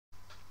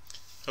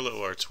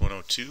Hello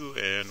arts102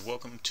 and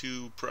welcome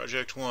to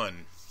project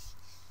 1.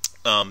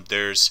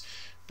 There's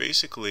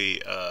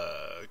basically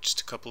just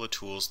a couple of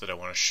tools that I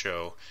want to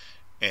show,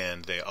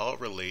 and they all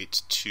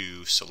relate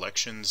to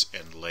selections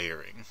and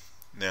layering.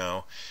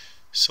 Now,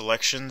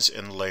 selections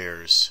and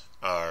layers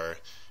are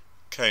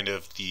kind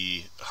of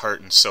the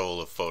heart and soul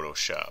of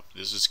Photoshop.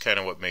 This is kind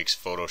of what makes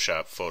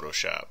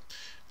Photoshop,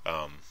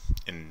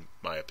 in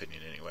my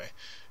opinion anyway.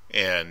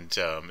 And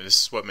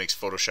this is what makes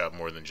Photoshop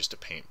more than just a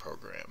paint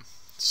program.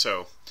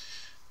 So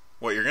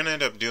what you're going to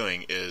end up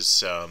doing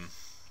is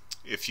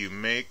if you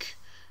make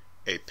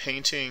a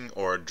painting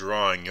or a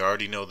drawing, you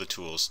already know the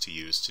tools to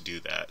use to do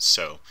that.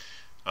 So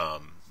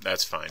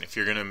that's fine. If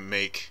you're going to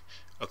make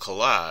a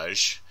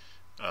collage,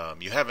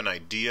 you have an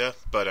idea,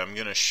 but I'm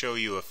going to show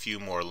you a few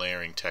more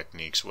layering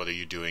techniques whether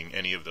you're doing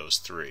any of those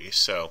three.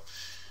 So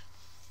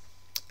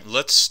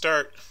let's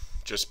start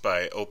just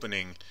by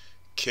opening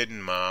Kid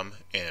and Mom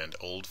and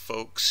Old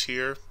Folks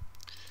here,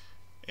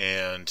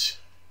 and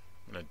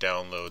I'm going to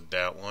download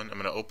that one. I'm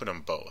going to open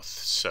them both,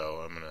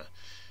 so I'm going to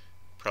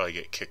probably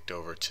get kicked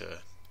over to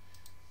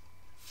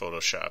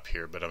Photoshop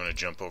here, but I'm going to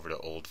jump over to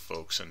Old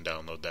Folks and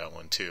download that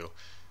one too.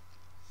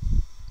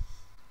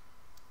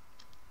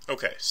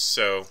 Okay,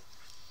 so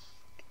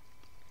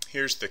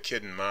here's the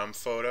Kid and Mom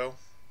photo,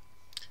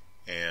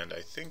 and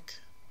I think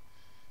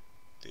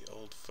the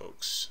Old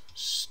Folks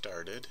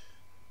started.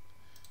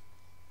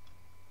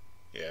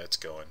 Yeah, it's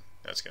going.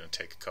 That's going to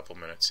take a couple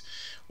minutes.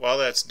 While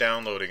that's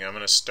downloading, I'm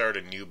going to start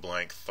a new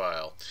blank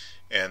file.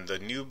 And the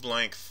new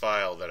blank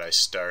file that I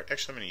start,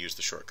 actually I'm going to use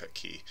the shortcut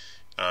key.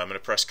 I'm going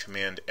to press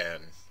Command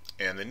N.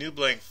 And the new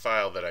blank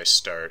file that I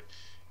start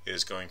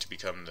is going to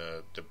become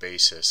the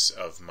basis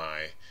of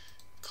my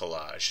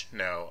collage.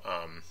 Now,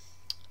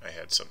 I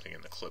had something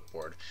in the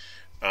clipboard.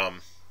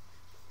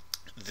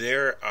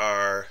 There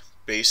are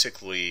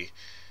basically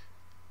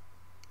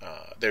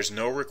there's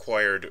no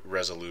required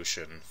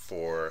resolution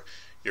for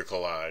your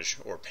collage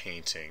or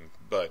painting,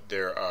 but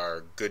there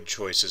are good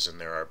choices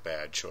and there are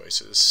bad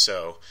choices.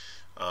 So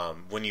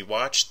when you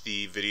watch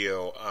the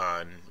video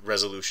on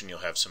resolution, you'll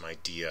have some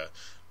idea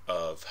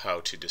of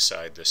how to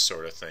decide this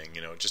sort of thing.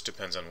 You know, it just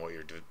depends on what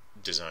your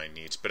design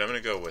needs. But I'm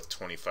going to go with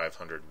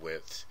 2500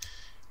 width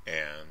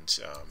and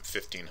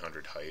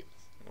 1500 height.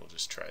 We'll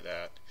just try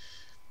that.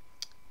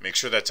 Make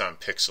sure that's on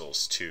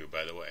pixels too,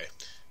 by the way.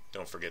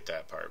 Don't forget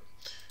that part.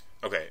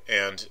 Okay,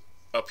 and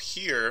up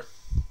here,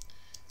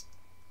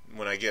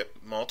 when I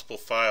get multiple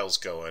files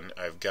going,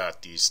 I've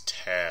got these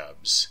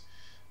tabs.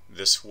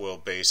 This will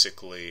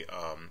basically,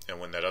 and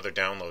when that other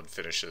download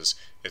finishes,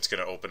 it's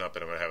going to open up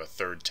and I'm going to have a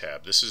third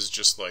tab. This is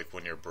just like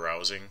when you're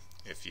browsing.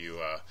 If you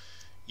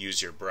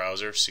use your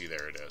browser, see,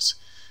 there it is.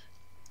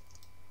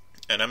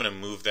 And I'm going to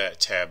move that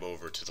tab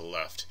over to the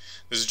left.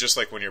 This is just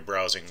like when you're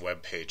browsing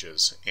web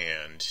pages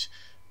and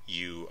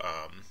you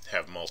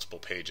have multiple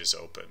pages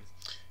open.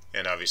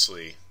 And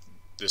obviously,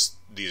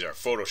 these are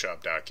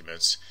Photoshop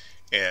documents,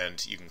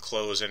 and you can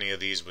close any of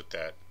these with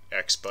that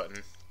X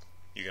button.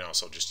 You can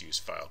also just use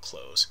File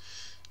Close.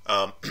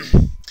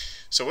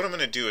 So what I'm going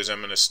to do is I'm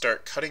going to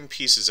start cutting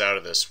pieces out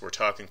of this. We're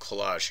talking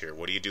collage here.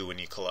 What do you do when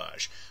you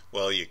collage?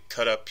 Well, you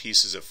cut up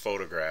pieces of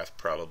photograph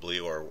probably,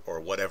 or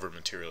whatever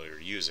material you're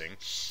using,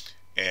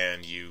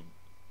 and you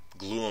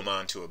glue them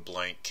onto a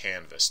blank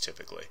canvas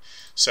typically.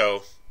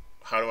 So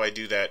how do I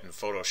do that in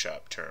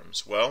Photoshop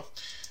terms? Well,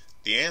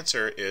 the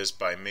answer is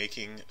by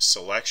making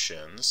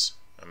selections.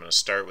 I'm going to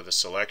start with a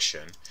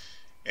selection,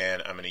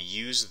 and I'm going to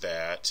use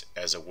that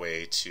as a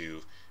way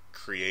to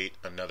create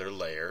another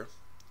layer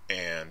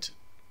and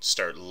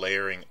start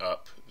layering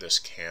up this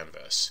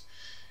canvas.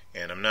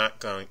 And I'm not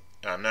going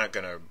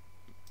to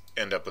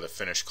end up with a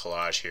finished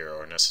collage here,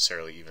 or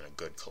necessarily even a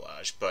good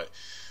collage. But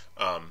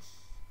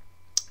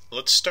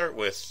let's start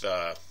with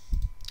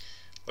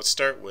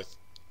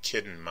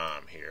Kid and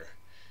Mom here.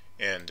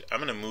 And I'm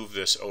going to move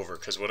this over,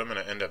 because what I'm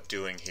going to end up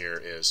doing here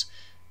is,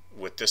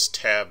 with this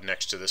tab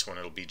next to this one,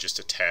 it'll be just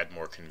a tad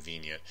more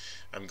convenient.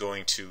 I'm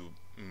going to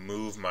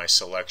move my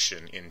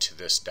selection into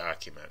this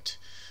document.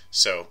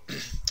 So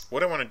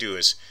what I want to do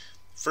is,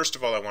 first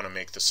of all, I want to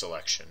make the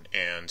selection.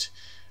 And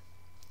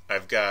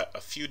I've got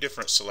a few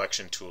different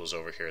selection tools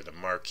over here: the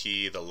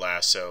marquee, the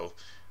lasso,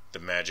 the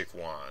magic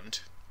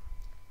wand.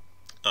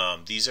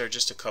 These are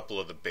just a couple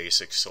of the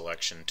basic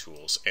selection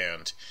tools.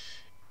 And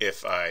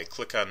if I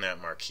click on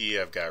that marquee,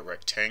 I've got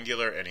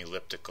rectangular and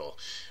elliptical.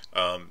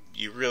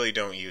 You really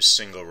don't use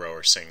single row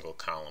or single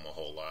column a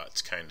whole lot.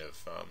 It's kind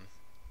of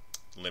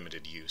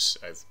limited use.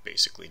 I've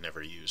basically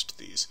never used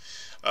these.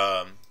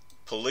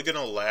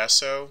 Polygonal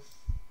lasso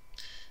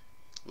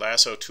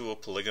tool,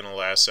 polygonal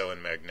lasso,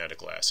 and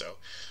magnetic lasso.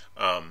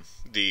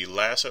 The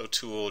lasso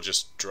tool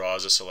just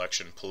draws a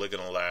selection.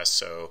 Polygonal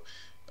lasso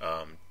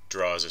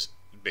draws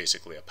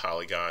basically a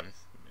polygon.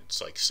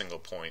 It's like single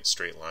point,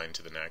 straight line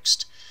to the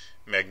next.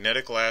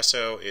 Magnetic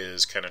lasso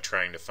is kind of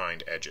trying to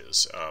find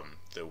edges.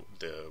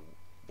 The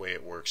way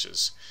it works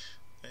is,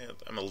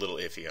 I'm a little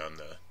iffy on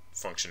the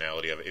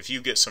functionality of it. If you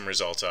get some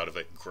results out of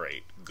it,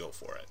 great, go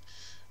for it.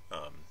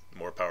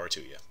 More power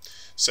to you.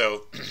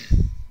 So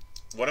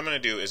what I'm going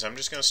to do is I'm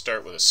just going to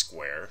start with a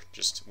square.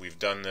 We've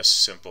done this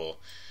simple,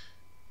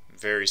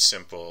 very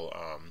simple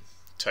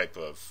type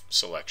of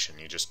selection.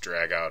 You just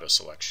drag out a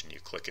selection. You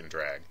click and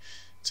drag.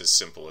 It's as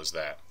simple as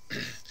that.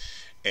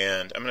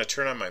 And I'm going to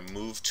turn on my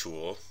move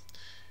tool.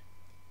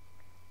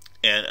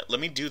 And let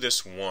me do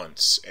this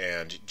once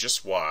and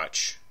just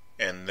watch,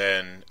 and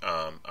then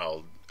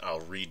I'll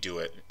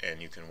redo it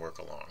and you can work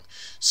along.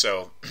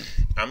 So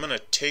I'm going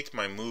to take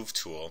my move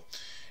tool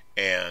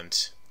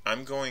and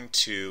I'm going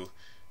to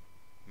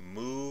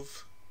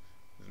move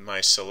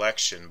my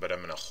selection, but I'm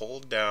going to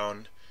hold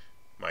down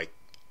my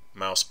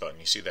mouse button.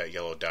 You see that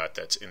yellow dot?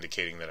 That's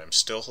indicating that I'm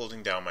still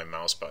holding down my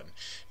mouse button,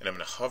 and I'm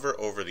going to hover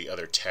over the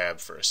other tab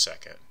for a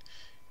second,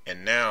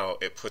 and now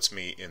it puts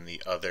me in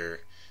the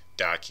other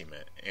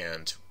document,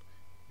 and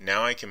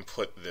now I can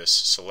put this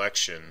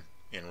selection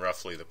in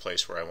roughly the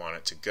place where I want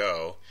it to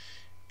go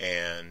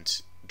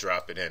and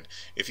drop it in.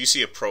 If you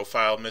see a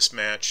profile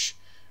mismatch,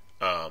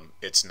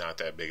 it's not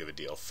that big of a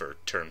deal for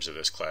terms of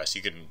this class.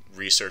 You can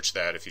research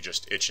that if you're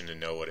just itching to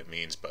know what it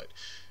means, but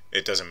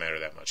it doesn't matter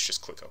that much.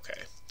 Just click OK.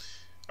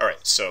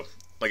 Alright, so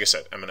like I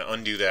said, I'm going to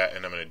undo that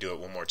and I'm going to do it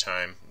one more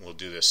time. We'll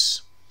do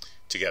this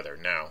together.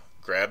 Now,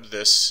 grab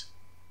this,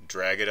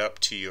 drag it up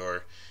to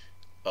your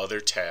other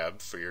tab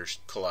for your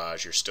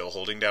collage. You're still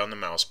holding down the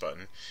mouse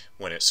button.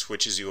 When it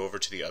switches you over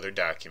to the other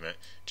document,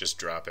 just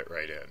drop it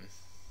right in.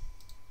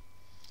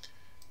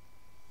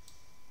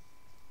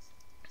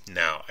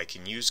 Now, I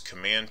can use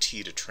Command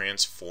T to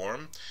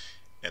transform,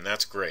 and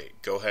that's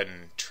great. Go ahead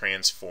and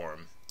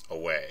transform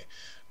away.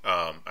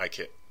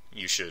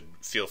 You should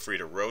feel free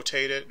to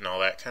rotate it and all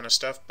that kind of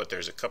stuff, but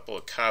there's a couple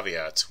of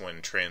caveats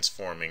when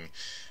transforming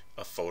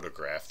a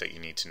photograph that you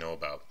need to know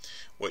about.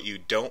 What you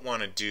don't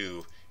want to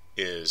do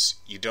is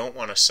you don't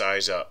want to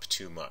size up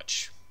too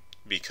much,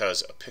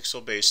 because a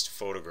pixel-based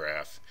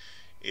photograph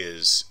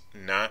is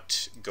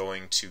not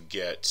going to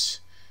get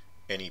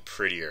any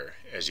prettier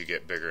as you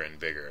get bigger and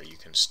bigger. You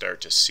can start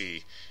to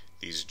see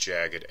these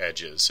jagged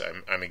edges.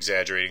 I'm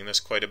exaggerating this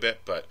quite a bit,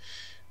 but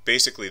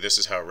basically this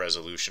is how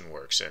resolution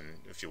works, and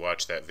if you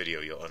watch that video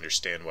you'll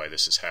understand why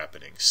this is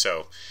happening.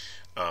 So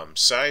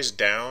size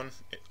down,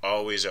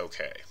 always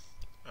okay.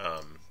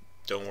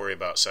 Don't worry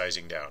about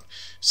sizing down.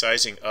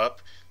 Sizing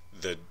up,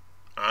 the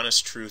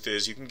honest truth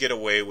is you can get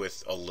away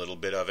with a little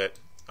bit of it.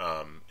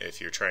 If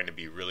you're trying to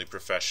be really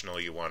professional,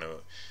 you want to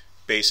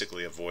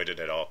basically avoid it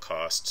at all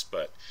costs,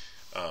 but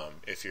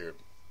if you're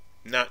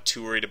not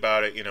too worried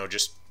about it,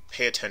 just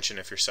pay attention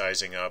if you're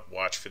sizing up,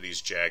 watch for these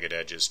jagged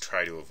edges,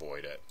 try to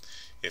avoid it.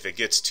 If it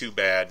gets too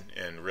bad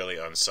and really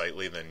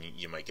unsightly, then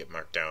you might get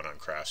marked down on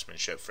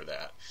craftsmanship for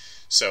that.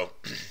 So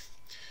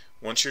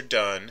once you're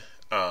done,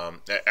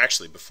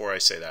 actually before I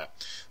say that,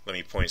 let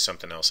me point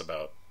something else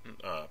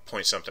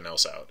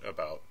out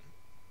about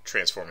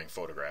transforming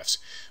photographs.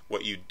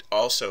 What you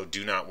also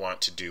do not want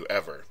to do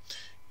ever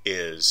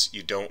is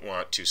you don't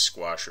want to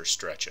squash or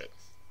stretch it,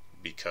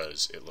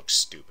 because it looks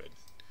stupid.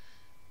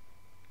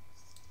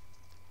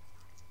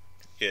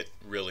 It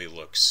really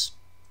looks,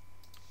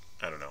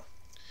 I don't know.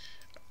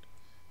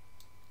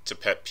 It's a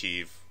pet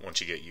peeve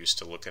once you get used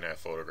to looking at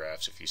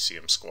photographs. If you see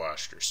them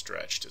squashed or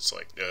stretched, it's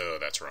like, oh,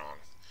 that's wrong.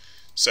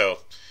 So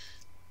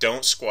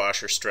don't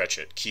squash or stretch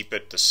it. Keep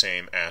it the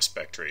same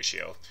aspect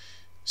ratio.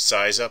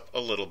 Size up a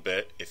little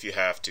bit if you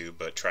have to,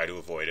 but try to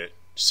avoid it.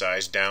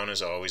 Size down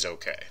is always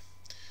okay.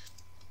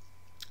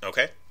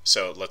 Okay,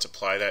 so let's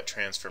apply that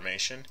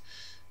transformation,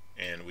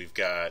 and we've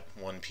got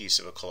one piece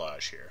of a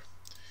collage here.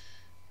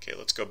 Okay,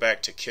 let's go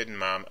back to Kid and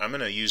Mom. I'm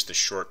going to use the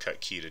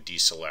shortcut key to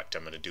deselect.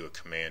 I'm going to do a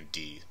Command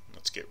D.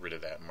 Let's get rid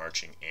of that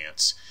marching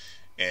ants.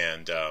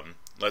 And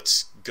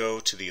let's go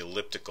to the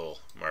elliptical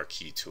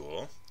marquee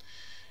tool.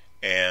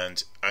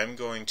 And I'm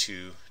going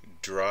to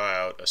draw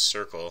out a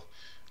circle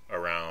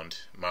around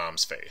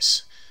Mom's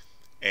face.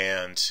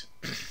 And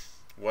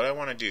what I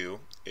want to do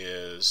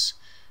is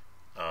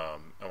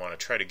I want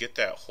to try to get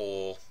that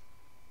whole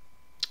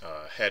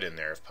head in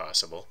there if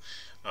possible.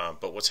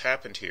 But what's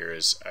happened here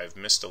is I've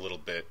missed a little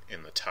bit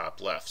in the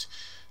top left.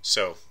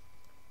 So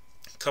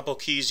a couple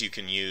keys you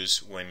can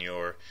use when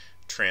you're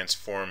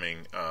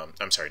transforming,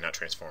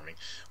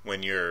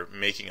 when you're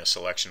making a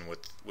selection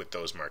with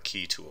those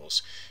marquee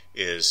tools,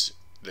 is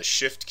the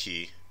Shift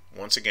key,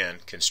 once again,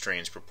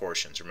 constrains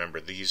proportions. Remember,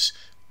 these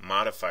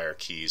modifier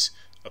keys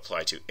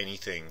apply to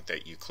anything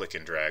that you click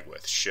and drag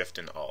with, Shift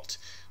and Alt.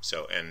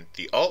 So, and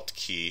the Alt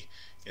key,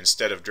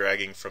 instead of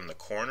dragging from the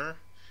corner,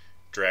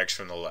 drags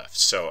from the left.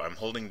 So I'm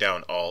holding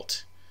down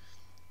Alt.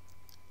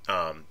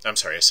 I'm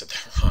sorry, I said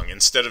that wrong.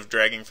 Instead of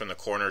dragging from the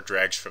corner,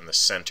 drags from the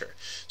center.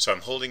 So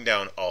I'm holding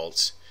down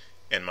Alt,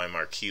 and my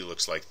marquee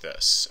looks like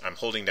this. I'm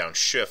holding down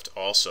Shift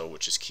also,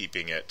 which is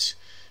keeping it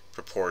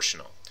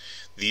proportional.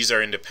 These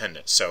are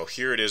independent. So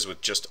here it is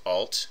with just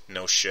Alt,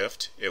 no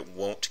Shift. It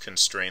won't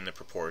constrain the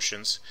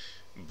proportions,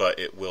 but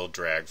it will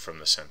drag from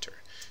the center.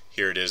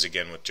 Here it is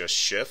again with just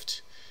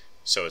Shift,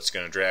 so it's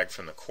going to drag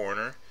from the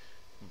corner,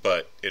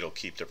 but it'll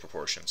keep the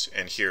proportions.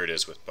 And here it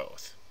is with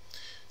both.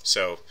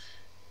 So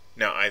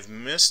Now I've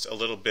missed a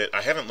little bit.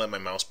 I haven't let my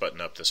mouse button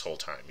up this whole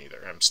time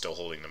either. I'm still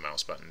holding the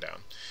mouse button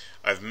down.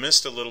 I've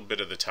missed a little bit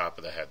of the top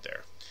of the head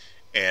there.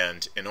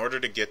 And in order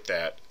to get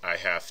that, I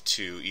have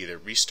to either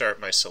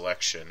restart my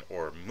selection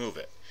or move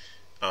it.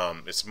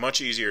 It's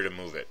much easier to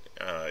move it.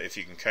 If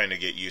you can kind of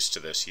get used to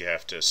this, you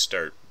have to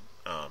start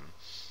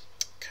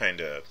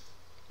kind of,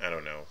 I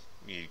don't know,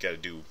 you got to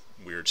do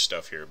weird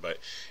stuff here. But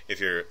if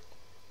you're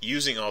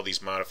using all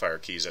these modifier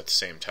keys at the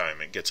same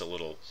time, it gets a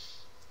little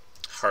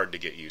hard to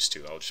get used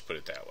to. I'll just put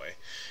it that way.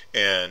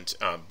 And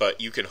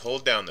but you can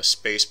hold down the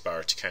space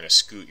bar to kind of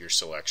scoot your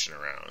selection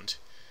around,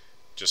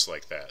 just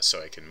like that.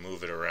 So I can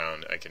move it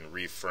around. I can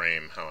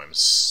reframe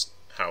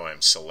how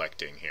I'm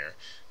selecting here,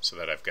 so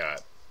that I've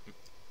got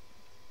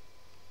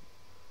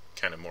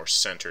kind of more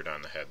centered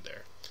on the head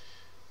there.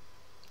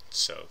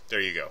 So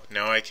there you go.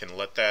 Now I can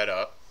let that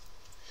up,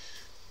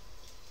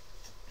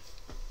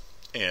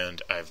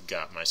 and I've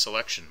got my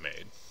selection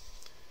made.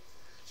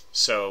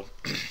 So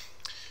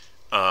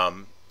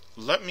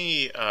let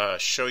me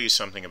show you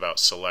something about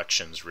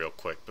selections real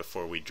quick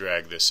before we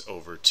drag this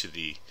over to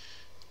the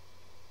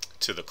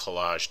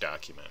collage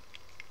document.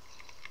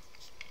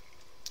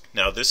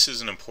 Now this is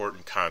an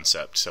important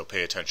concept, so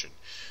pay attention.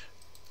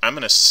 I'm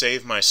going to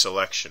save my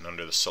selection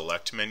under the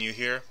select menu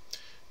here.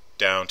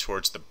 Down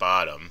towards the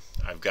bottom,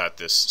 I've got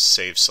this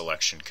save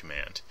selection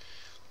command.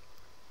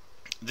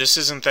 This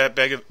isn't that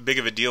big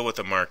of a deal with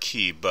a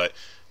marquee, but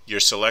your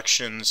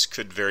selections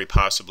could very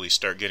possibly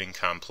start getting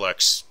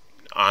complex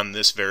on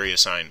this very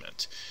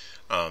assignment.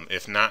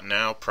 If not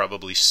now,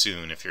 probably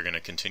soon if you're going to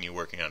continue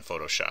working on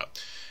Photoshop.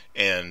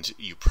 And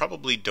you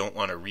probably don't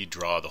want to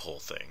redraw the whole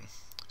thing.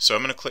 So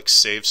I'm going to click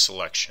Save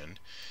Selection,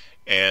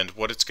 and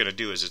what it's going to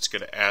do is it's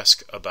going to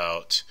ask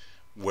about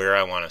where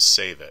I want to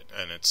save it,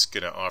 and it's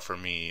going to offer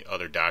me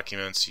other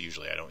documents.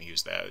 Usually I don't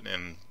use that,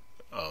 and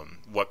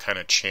what kind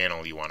of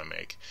channel you want to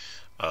make.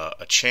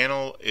 A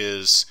channel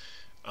is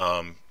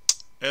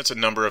it's a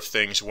number of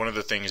things. One of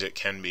the things it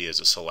can be is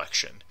a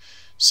selection.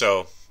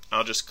 So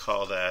I'll just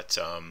call that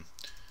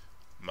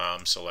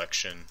mom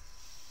selection,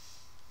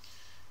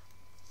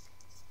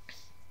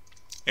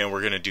 and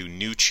we're going to do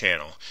new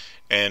channel.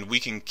 And we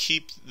can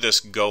keep this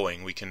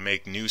going. We can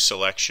make new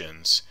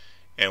selections,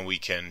 and we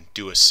can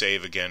do a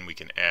save again. We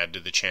can add to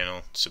the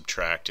channel,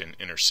 subtract, and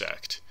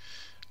intersect.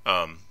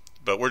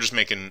 But we're just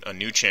making a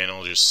new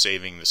channel, just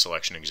saving the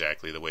selection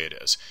exactly the way it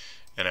is.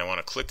 And I want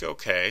to click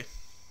OK,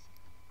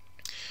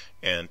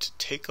 and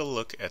take a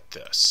look at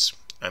this.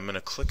 I'm going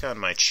to click on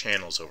my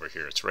channels over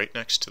here. It's right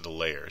next to the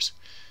layers,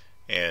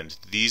 and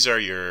these are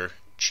your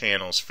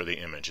channels for the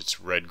image.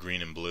 It's red,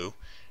 green, and blue.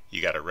 You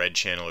got a red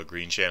channel, a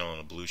green channel, and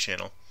a blue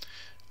channel.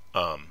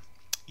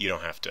 You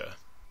don't have to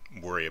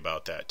worry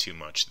about that too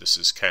much. This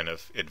is kind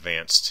of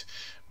advanced,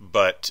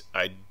 but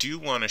I do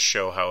want to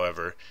show,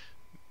 however,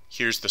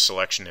 here's the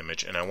selection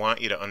image, and I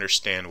want you to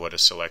understand what a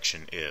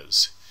selection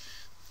is.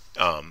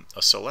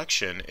 A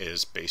selection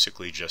is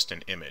basically just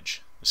an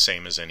image, the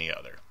same as any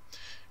other.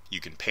 You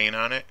can paint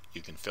on it,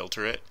 you can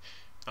filter it,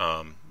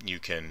 you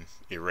can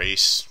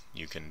erase,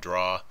 you can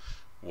draw,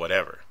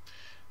 whatever.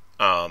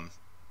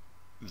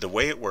 The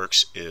way it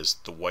works is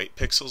the white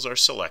pixels are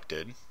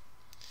selected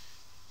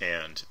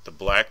and the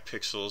black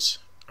pixels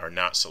are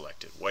not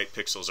selected. White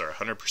pixels are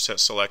 100%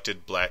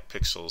 selected, black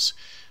pixels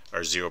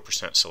are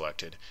 0%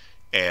 selected.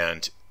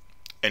 And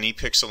any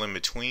pixel in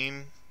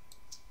between,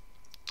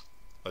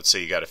 let's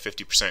say you got a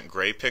 50%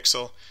 gray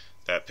pixel,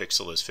 that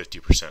pixel is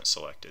 50%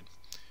 selected.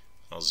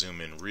 I'll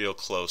zoom in real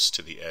close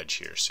to the edge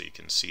here so you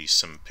can see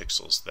some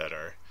pixels that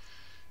are,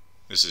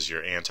 this is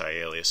your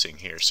anti-aliasing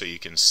here, so you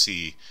can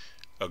see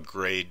a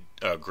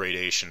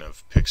gradation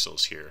of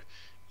pixels here,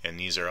 and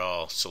these are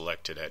all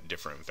selected at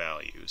different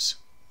values.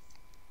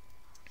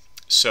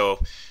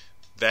 So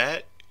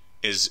that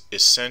is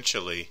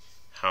essentially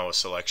how a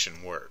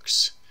selection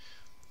works,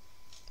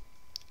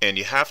 and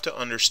you have to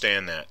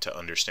understand that to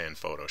understand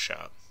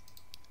Photoshop.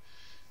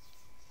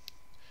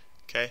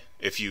 Okay,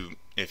 if you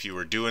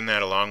were doing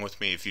that along with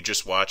me, if you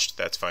just watched,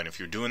 that's fine. If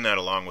you're doing that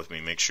along with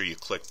me, make sure you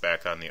click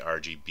back on the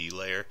RGB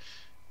layer,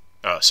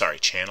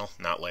 channel,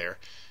 not layer.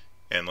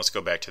 And let's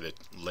go back to the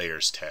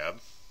Layers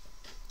tab.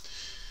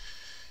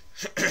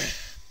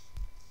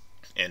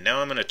 And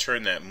now I'm going to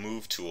turn that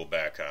Move tool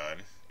back on,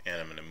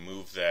 and I'm going to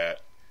move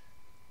that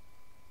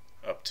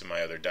up to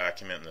my other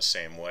document in the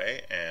same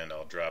way, and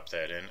I'll drop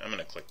that in. I'm going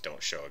to click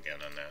Don't Show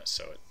again on that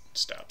so it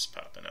stops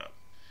popping up.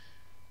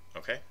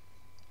 Okay?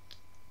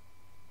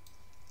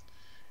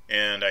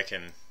 And I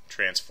can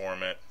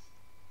transform it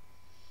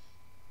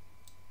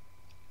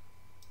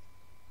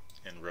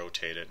and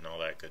rotate it and all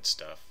that good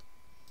stuff.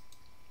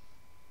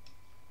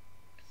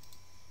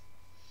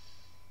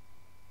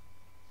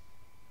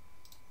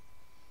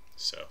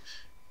 So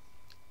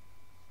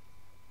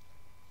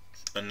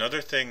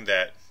another thing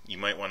that you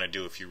might want to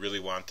do if you really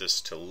want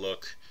this to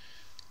look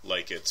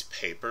like it's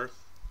paper,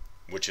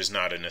 which is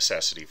not a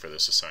necessity for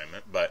this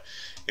assignment, but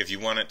if you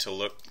want it to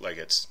look like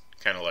it's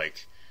kind of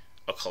like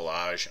a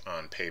collage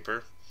on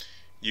paper,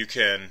 you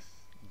can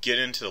get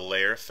into the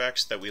layer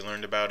effects that we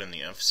learned about in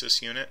the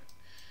emphasis unit,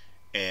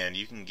 and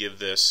you can give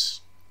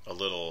this a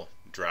little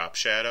drop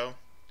shadow.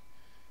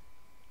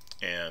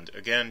 And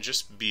again,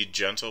 just be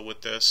gentle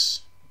with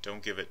this.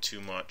 Don't give it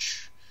too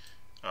much.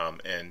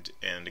 And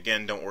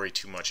again, don't worry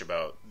too much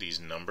about these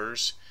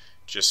numbers.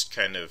 Just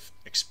kind of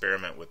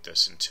experiment with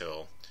this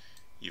until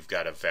you've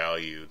got a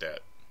value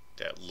that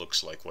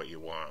looks like what you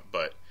want.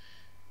 But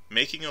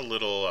making a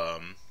little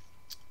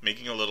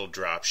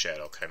drop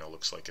shadow kind of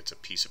looks like it's a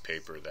piece of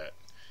paper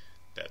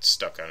that's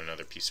stuck on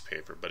another piece of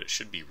paper, but it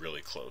should be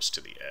really close to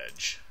the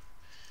edge.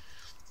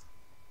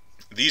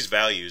 These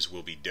values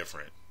will be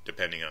different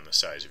depending on the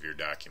size of your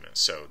document,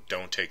 so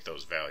don't take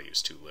those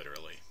values too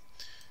literally.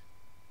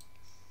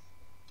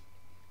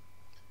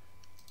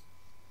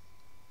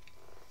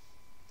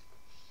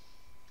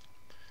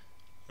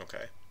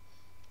 Okay.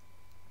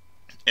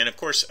 And of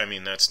course, I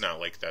mean, that's not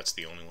like that's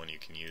the only one you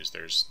can use.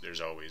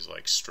 There's always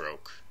like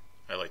stroke.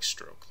 I like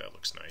stroke. That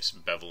looks nice.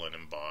 Bevel and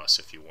emboss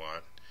if you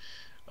want.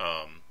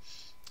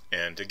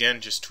 And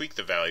again, just tweak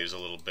the values a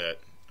little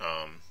bit.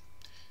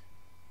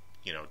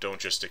 You know, don't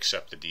just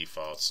accept the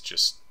defaults.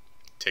 Just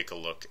take a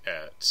look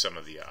at some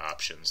of the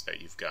options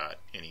that you've got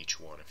in each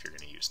one if you're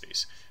going to use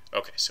these.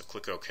 Okay, so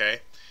click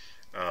OK.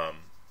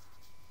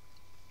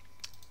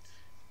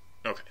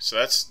 Okay, so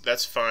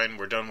that's fine.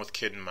 We're done with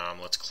Kid and Mom.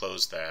 Let's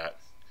close that.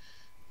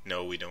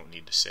 No, we don't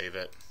need to save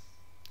it.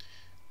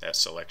 That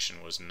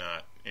selection was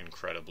not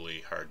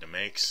incredibly hard to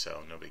make,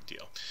 so no big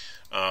deal.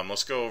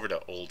 Let's go over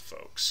to Old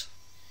Folks.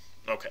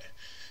 Okay,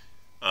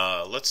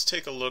 let's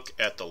take a look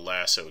at the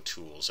lasso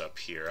tools up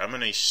here. I'm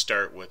going to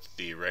start with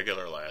the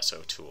regular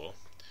lasso tool,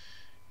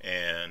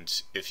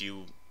 and if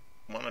you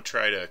want to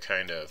try to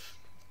kind of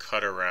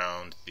cut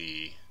around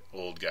the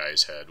old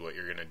guy's head, what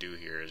you're going to do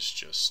here is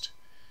just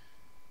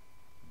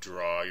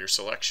draw your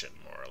selection,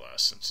 more or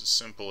less. It's as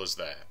simple as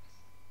that.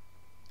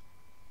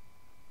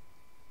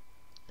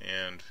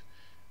 And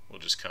we'll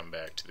just come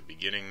back to the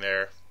beginning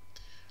there.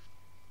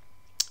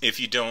 If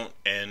you don't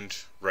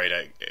end right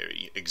at,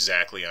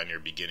 exactly on your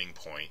beginning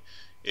point,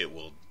 it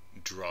will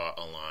draw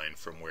a line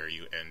from where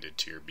you ended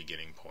to your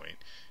beginning point.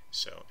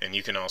 So, and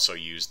you can also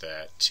use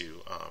that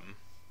to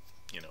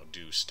you know,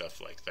 do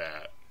stuff like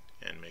that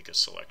and make a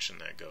selection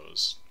that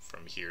goes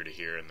from here to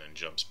here and then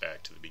jumps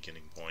back to the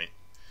beginning point.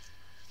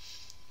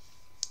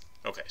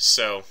 Okay,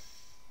 so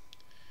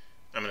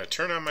I'm going to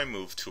turn on my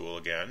move tool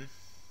again.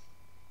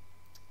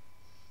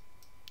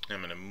 I'm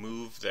going to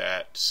move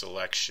that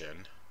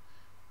selection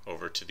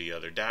over to the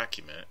other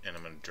document, and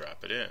I'm going to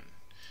drop it in.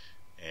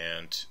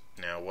 And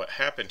now what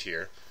happened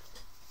here,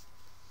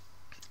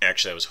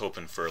 actually I was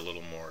hoping for a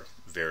little more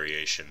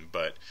variation,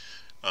 but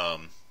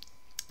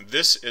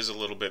this is a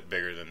little bit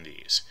bigger than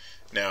these.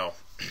 Now,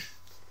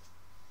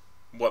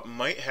 what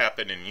might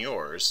happen in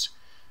yours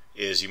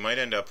is you might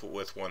end up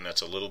with one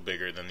that's a little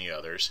bigger than the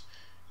others.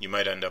 You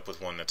might end up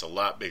with one that's a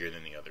lot bigger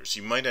than the others.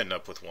 You might end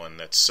up with one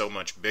that's so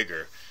much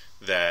bigger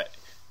that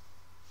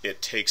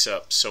it takes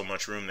up so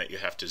much room that you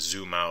have to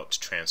zoom out to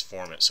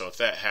transform it. So if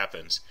that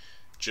happens,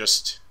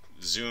 just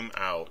zoom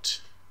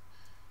out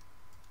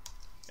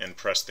and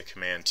press the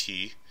Command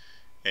T,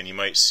 and you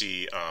might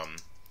see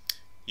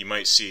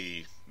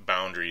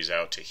boundaries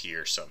out to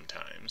here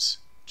sometimes,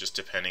 just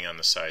depending on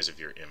the size of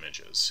your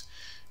images,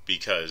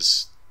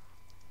 because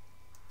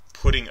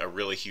putting a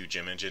really huge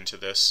image into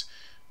this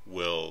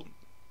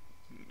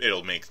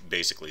it'll make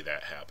basically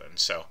that happen.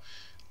 So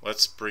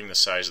let's bring the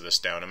size of this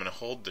down. I'm going to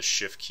hold the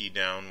Shift key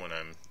down when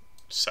I'm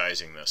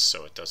sizing this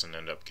so it doesn't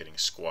end up getting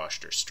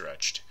squashed or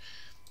stretched.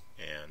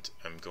 And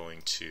I'm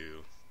going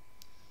to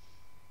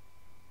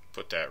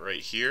put that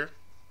right here.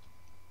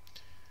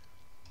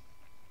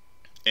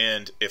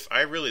 And if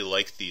I really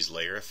like these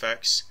layer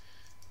effects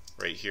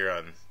right here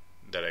on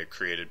that I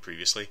created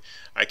previously,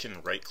 I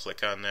can right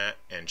click on that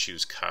and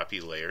choose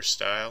Copy Layer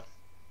Style,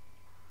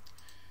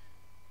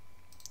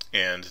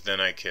 and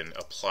then I can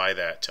apply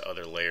that to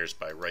other layers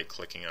by right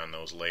clicking on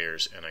those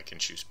layers, and I can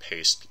choose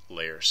Paste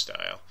Layer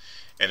Style,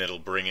 and it'll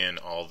bring in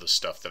all the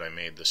stuff that I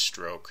made, the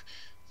stroke,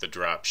 the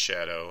drop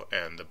shadow,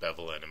 and the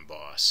bevel and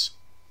emboss.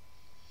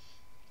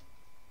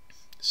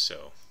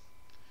 So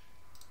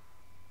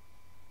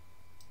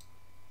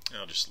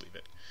I'll just leave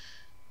it.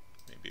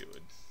 Maybe it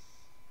would,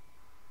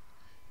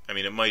 I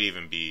mean, it might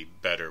even be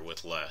better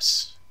with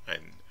less.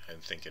 I'm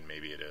thinking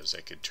maybe it is.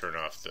 I could turn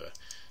off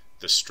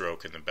the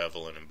stroke and the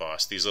bevel and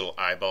emboss. These little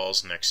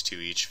eyeballs next to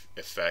each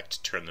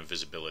effect turn the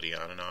visibility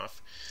on and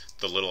off.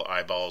 The little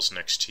eyeballs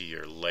next to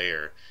your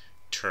layer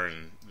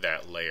turn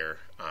that layer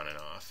on and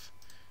off.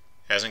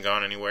 Hasn't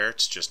gone anywhere,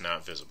 it's just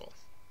not visible.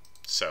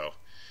 So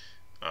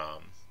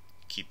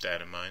keep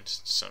that in mind.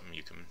 It's something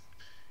you can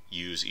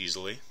use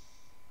easily.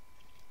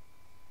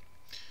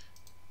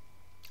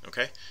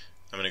 Okay,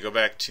 I'm going to go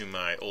back to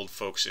my Old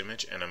Folks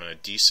image, and I'm going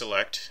to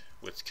deselect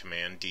with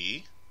Command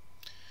D,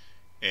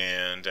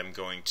 and I'm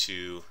going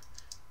to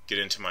get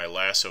into my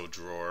lasso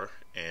drawer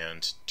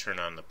and turn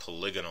on the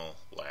polygonal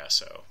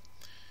lasso.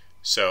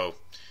 So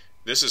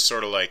this is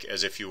sort of like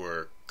as if you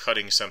were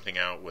cutting something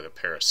out with a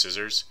pair of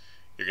scissors.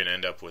 You're going to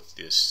end up with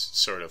this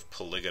sort of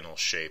polygonal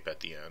shape at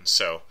the end.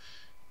 So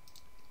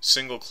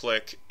single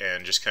click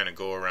and just kind of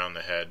go around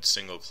the head,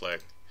 single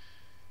click,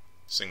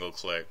 single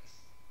click.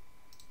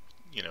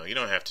 You know, you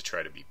don't have to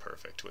try to be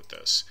perfect with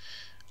this.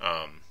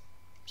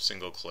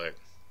 Single click,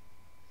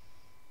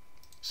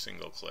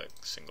 single click,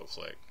 single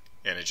click,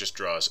 and it just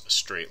draws a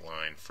straight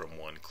line from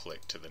one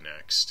click to the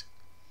next.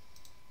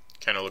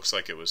 Kind of looks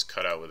like it was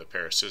cut out with a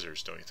pair of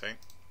scissors, don't you think?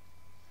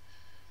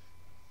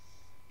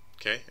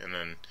 Okay, and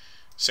then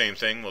same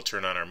thing, we'll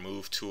turn on our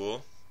move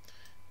tool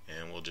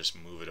and we'll just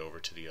move it over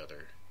to the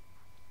other.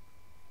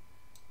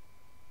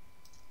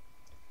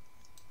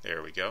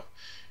 There we go.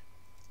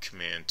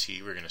 Command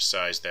T, we're going to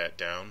size that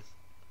down.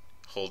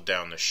 Hold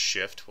down the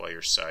shift while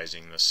you're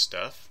sizing this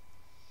stuff.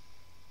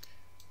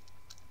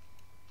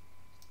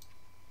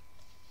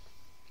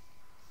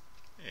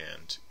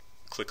 And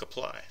click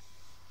apply.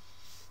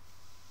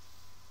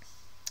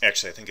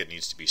 Actually, I think it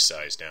needs to be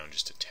sized down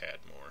just a tad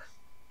more.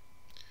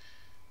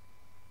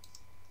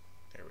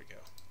 There we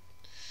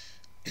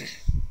go.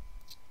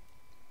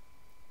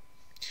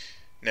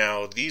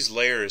 Now these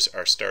layers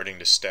are starting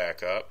to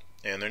stack up,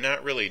 and they're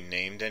not really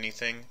named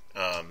anything.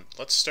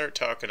 Let's start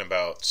talking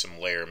about some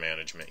layer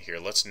management here.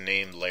 Let's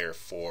name layer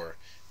 4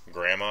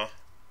 Grandma,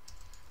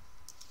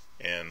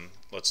 and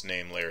let's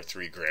name layer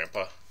 3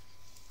 Grandpa,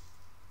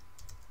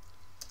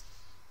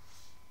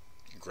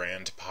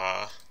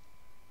 Grandpa,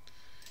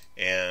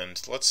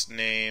 and let's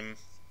name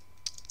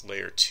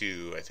layer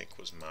 2, I think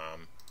was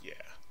Mom. Yeah.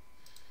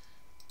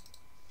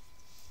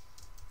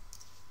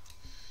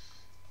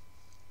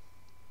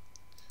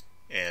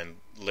 And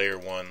layer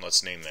 1,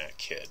 let's name that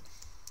Kid.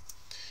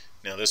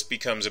 Now this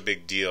becomes a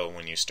big deal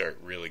when you start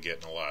really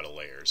getting a lot of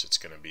layers. It's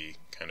going to be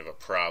kind of a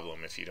problem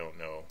if you don't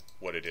know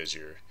what it is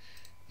you're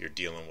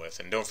dealing with.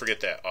 And don't forget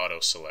that auto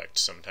select.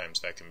 Sometimes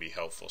that can be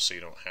helpful so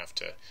you don't have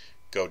to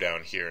go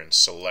down here and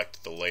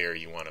select the layer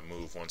you want to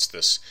move. Once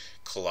this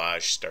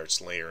collage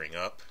starts layering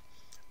up,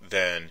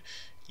 then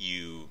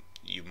you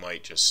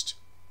might just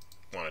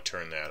want to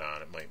turn that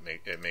on.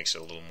 It makes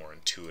it a little more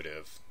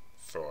intuitive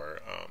for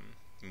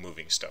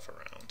moving stuff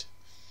around.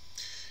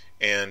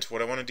 And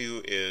what I want to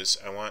do is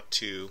I want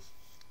to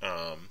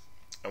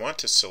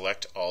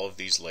select all of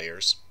these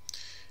layers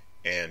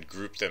and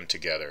group them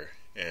together,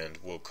 and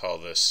we'll call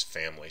this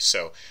family.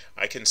 So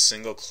I can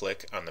single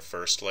click on the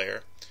first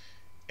layer,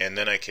 and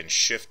then I can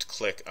shift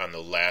click on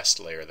the last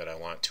layer that I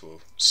want to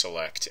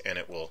select, and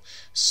it will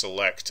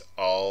select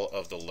all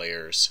of the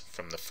layers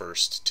from the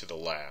first to the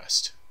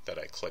last that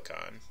I click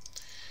on.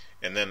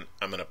 And then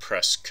I'm going to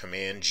press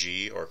Command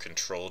G or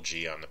Control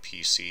G on the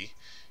PC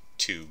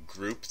to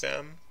group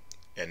them,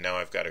 and now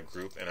I've got a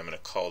group, and I'm going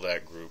to call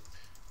that group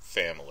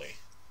Family.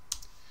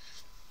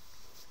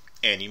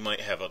 And you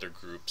might have other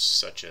groups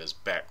such as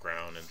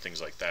background and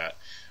things like that,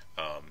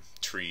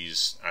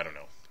 trees, I don't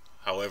know.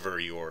 However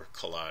your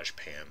collage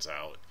pans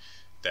out,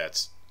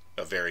 that's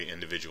a very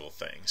individual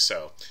thing.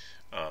 So,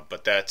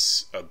 but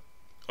that's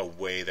a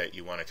way that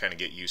you want to kind of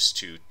get used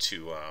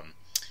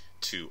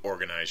to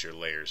organize your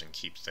layers and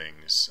keep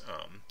things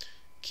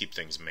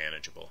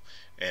manageable.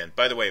 And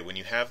by the way, when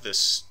you have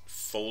this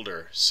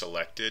folder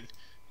selected,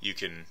 you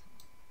can,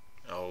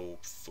 oh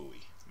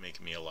phooey,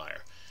 making me a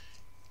liar.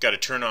 Got to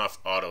turn off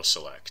auto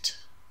select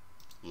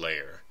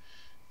layer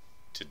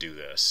to do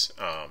this.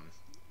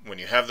 When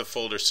you have the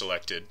folder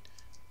selected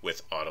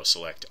with auto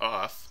select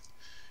off,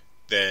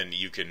 then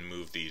you can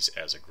move these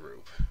as a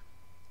group,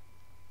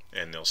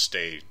 and they'll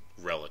stay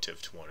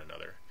relative to one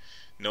another.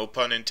 No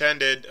pun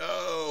intended.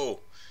 Oh,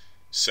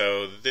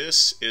 so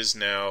this is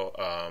now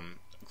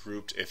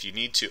grouped. If you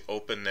need to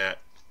open that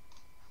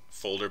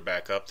folder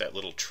back up, that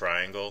little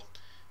triangle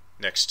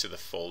next to the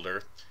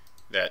folder,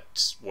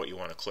 that's what you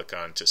want to click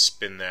on to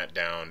spin that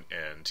down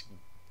and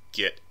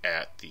get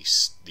at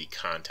the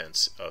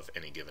contents of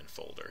any given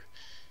folder.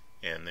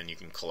 And then you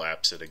can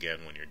collapse it again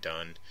when you're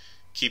done.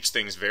 Keeps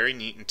things very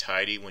neat and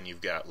tidy when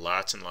you've got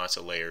lots and lots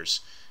of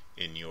layers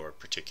in your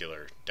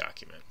particular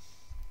document.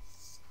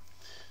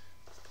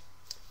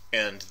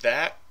 And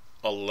that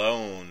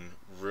alone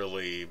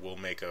really will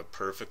make a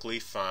perfectly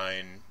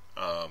fine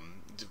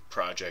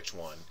project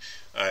 1.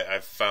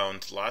 I've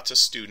found lots of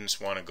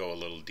students want to go a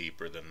little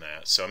deeper than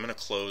that. So I'm going to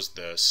close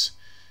this.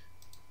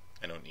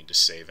 I don't need to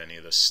save any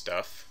of this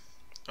stuff.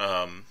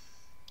 I'm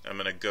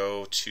going to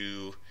go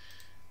to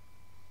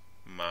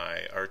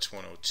my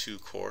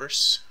arts102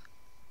 course,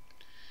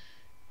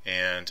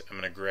 and I'm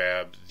going to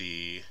grab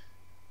the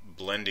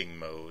blending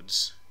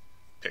modes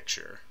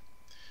picture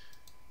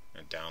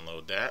and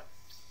download that.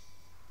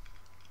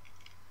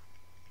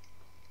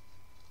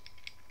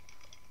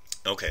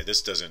 Okay,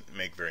 this doesn't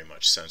make very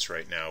much sense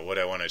right now. What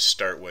I want to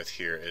start with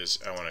here is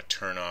I want to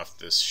turn off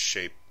this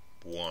shape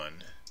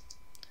 1,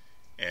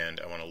 and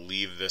I want to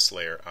leave this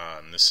layer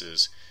on. This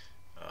is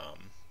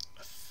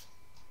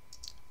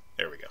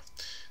there we go.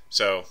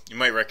 So you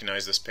might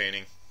recognize this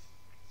painting,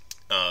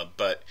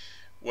 but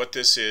what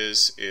this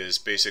is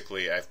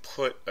basically I've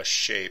put a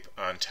shape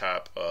on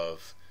top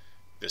of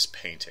this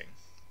painting,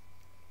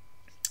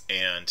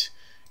 and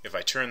if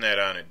I turn that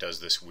on, it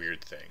does this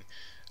weird thing.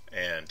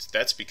 and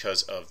that's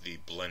because of the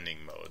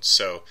blending modes.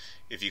 So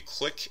if you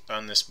click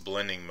on this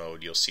blending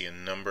mode, you'll see a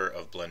number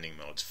of blending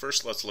modes.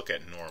 First, let's look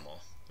at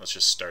normal. Let's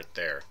just start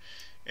there.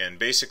 And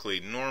basically,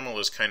 normal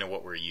is kind of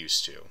what we're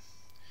used to.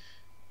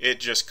 It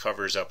just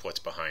covers up what's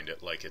behind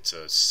it, like it's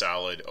a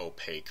solid,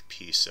 opaque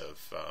piece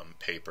of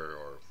paper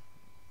or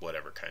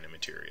whatever kind of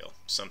material,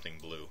 something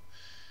blue.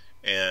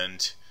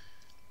 And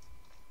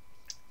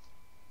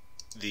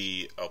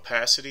the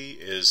opacity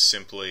is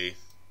simply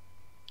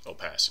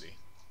opacity.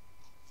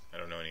 I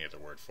don't know any other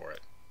word for it.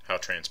 How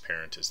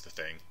transparent is the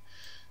thing?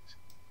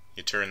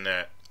 You turn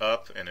that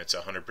up and it's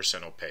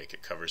 100% opaque.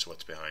 It covers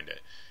what's behind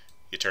it.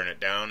 You turn it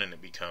down and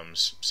it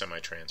becomes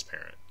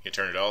semi-transparent. You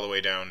turn it all the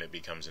way down, it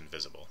becomes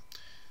invisible.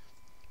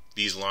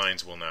 These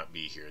lines will not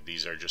be here.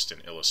 These are just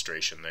an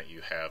illustration that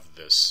you have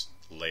this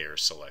layer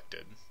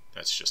selected.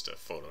 That's just a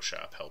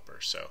Photoshop helper.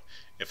 So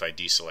if I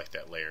deselect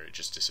that layer, it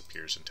just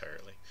disappears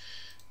entirely.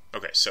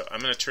 Okay, so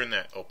I'm going to turn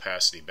that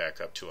opacity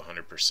back up to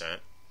 100%.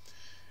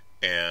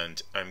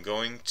 And I'm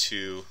going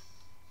to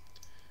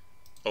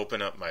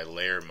open up my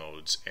layer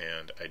modes,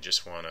 and I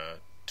just want to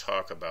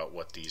talk about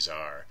what these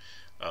are.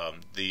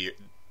 The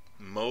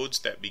modes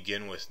that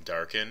begin with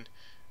darken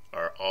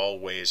are all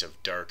ways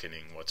of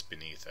darkening what's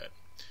beneath it.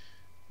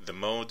 The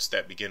modes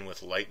that begin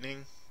with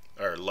lighten,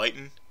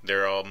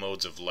 they're all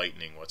modes of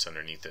lightening what's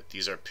underneath it.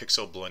 These are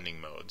pixel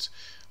blending modes,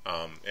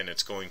 and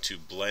it's going to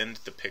blend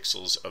the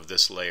pixels of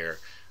this layer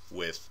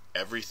with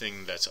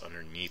everything that's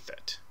underneath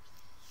it.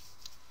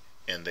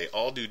 And they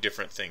all do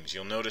different things.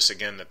 You'll notice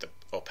again that the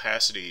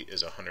opacity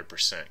is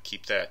 100%.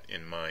 Keep that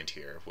in mind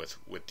here with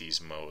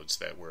these modes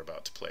that we're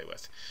about to play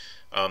with.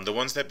 The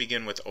ones that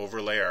begin with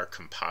overlay are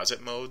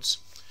composite modes,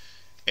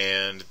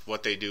 and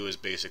what they do is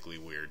basically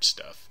weird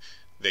stuff.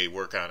 They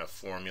work on a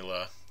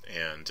formula,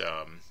 and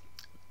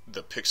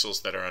the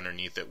pixels that are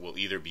underneath it will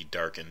either be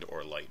darkened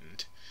or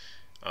lightened.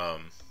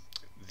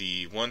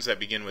 The ones that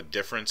begin with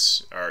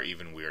difference are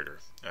even weirder.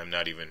 I'm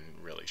not even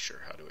really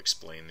sure how to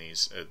explain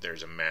these.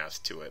 There's a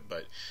math to it,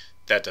 but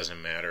that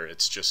doesn't matter.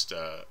 It's just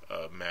a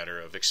matter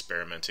of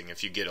experimenting.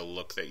 If you get a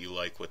look that you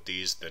like with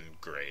these, then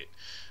great.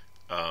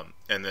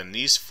 And then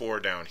these four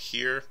down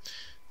here,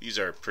 these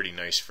are pretty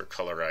nice for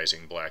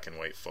colorizing black and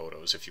white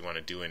photos. If you want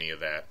to do any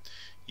of that,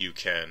 you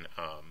can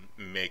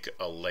make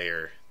a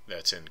layer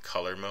that's in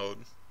color mode,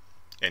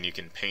 and you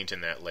can paint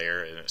in that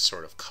layer, and it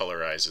sort of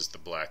colorizes the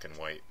black and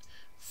white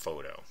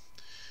photo.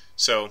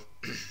 So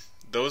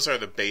those are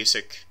the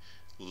basic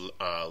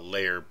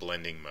layer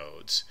blending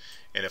modes.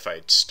 And if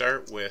I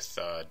start with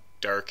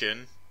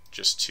darken,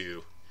 just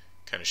to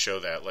kind of show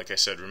that, like I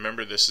said,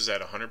 remember this is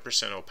at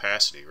 100%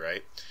 opacity,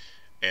 right?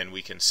 And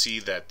we can see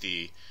that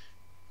the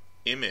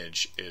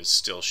image is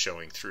still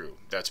showing through.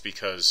 That's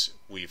because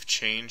we've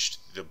changed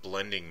the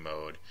blending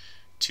mode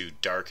to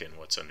darken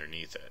what's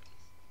underneath it.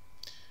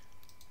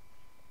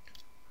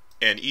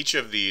 And each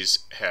of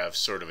these have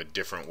sort of a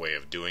different way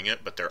of doing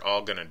it, but they're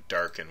all going to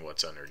darken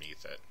what's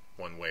underneath it,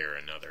 one way or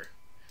another.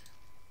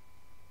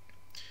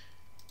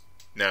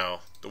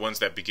 Now, the ones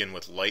that begin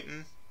with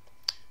lighten,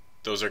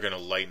 those are going to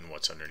lighten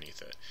what's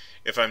underneath it.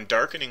 If I'm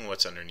darkening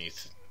what's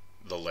underneath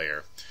the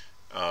layer,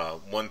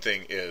 one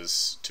thing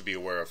is to be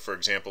aware of. For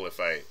example, if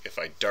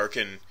I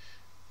darken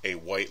a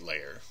white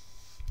layer,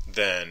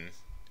 then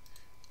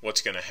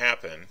what's going to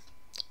happen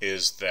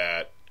is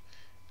that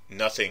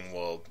nothing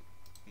will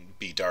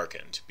be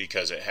darkened,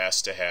 because it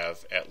has to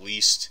have at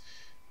least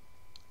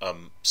a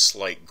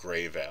slight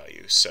gray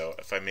value. So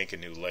if I make a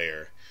new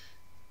layer,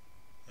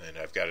 and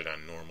I've got it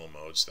on normal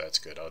mode, so that's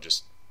good, I'll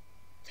just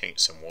paint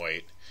some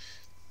white,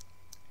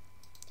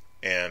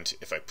 and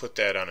if I put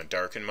that on a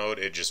darken mode,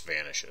 it just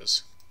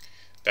vanishes.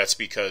 That's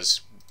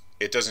because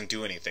it doesn't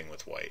do anything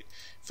with white.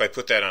 If I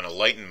put that on a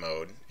lighten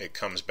mode, it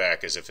comes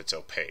back as if it's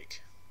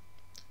opaque.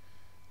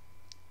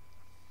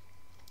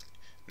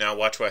 Now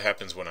watch what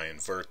happens when I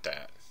invert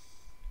that.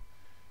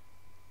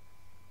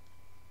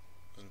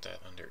 Isn't that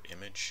under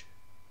image?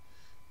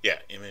 Yeah,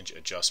 image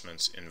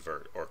adjustments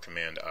invert, or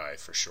Command I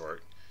for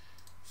short.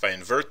 If I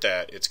invert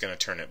that, it's going to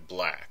turn it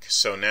black.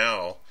 So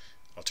now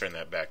I'll turn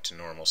that back to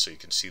normal so you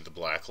can see the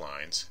black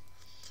lines.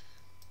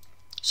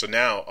 So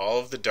now all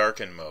of the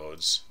darken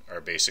modes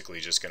are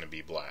basically just going to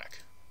be black.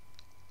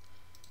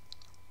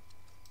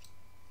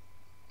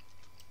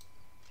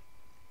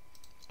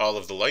 All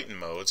of the lighten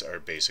modes are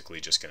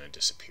basically just going to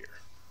disappear.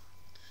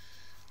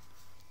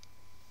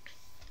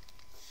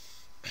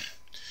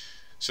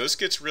 So this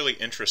gets really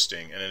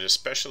interesting, and it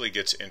especially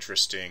gets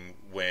interesting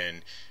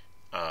when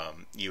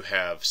you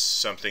have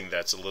something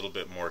that's a little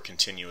bit more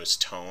continuous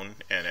tone,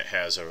 and it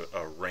has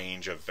a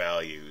range of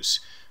values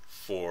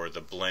for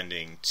the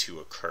blending to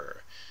occur.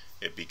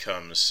 It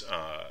becomes,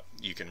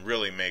 you can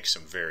really make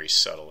some very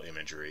subtle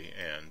imagery,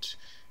 and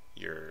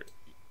your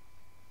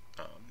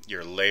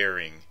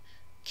layering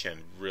can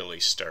really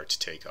start to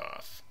take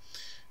off.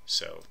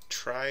 So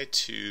try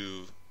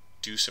to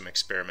do some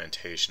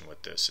experimentation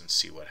with this and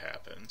see what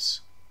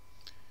happens.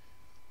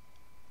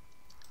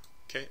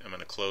 Okay, I'm going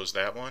to close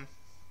that one.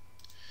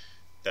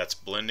 That's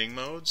blending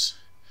modes.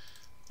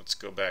 Let's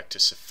go back to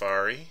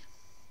Safari.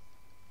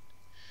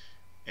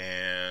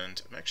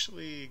 And I'm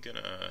actually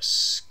gonna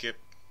skip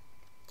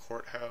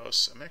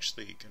courthouse. I'm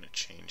actually gonna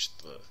change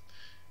the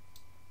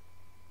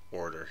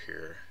order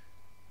here.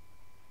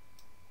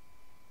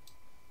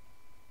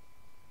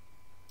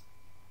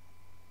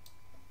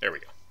 There we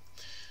go.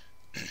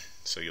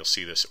 So you'll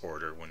see this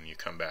order when you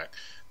come back.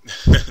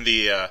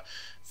 The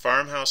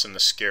farmhouse and the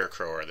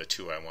scarecrow are the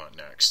two I want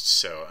next.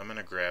 So I'm going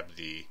to grab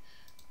the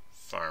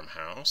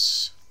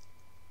farmhouse.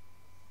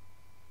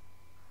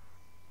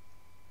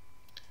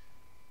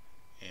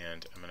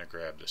 And I'm going to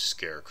grab the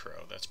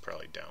scarecrow. That's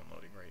probably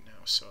downloading right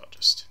now, so I'll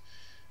just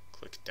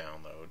click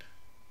download.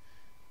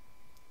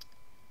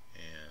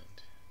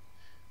 And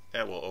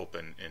that will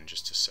open in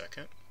just a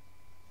second.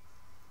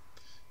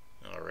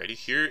 Alrighty,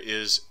 here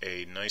is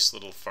a nice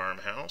little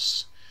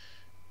farmhouse.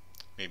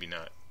 Maybe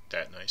not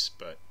that nice,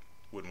 but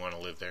wouldn't want to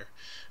live there.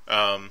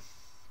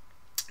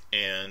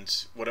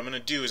 And what I'm going to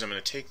do is I'm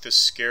going to take this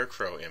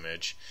scarecrow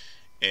image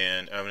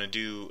and I'm going to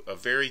do a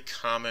very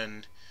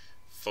common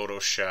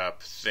Photoshop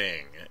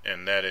thing,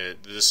 and that is,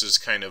 this is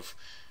kind of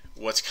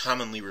what's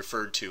commonly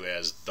referred to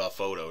as the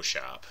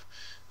Photoshop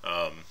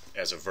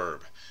as a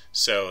verb.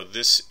 So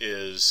this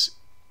is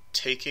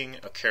taking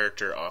a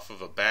character off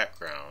of a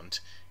background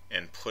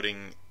and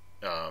putting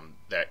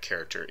that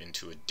character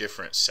into a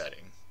different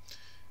setting.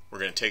 We're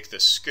going to take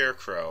this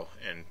scarecrow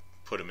and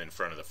put him in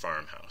front of the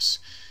farmhouse.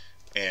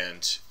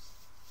 And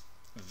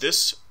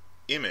this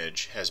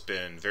image has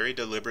been very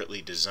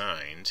deliberately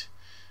designed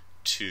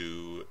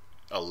to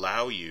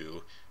allow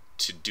you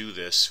to do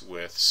this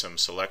with some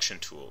selection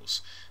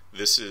tools.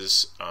 This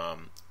is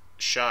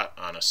shot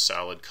on a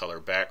solid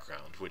color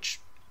background, which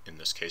in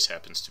this case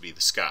happens to be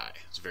the sky.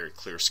 It's a very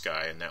clear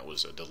sky, and that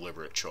was a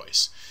deliberate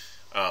choice.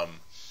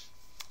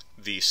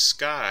 The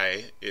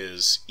sky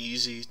is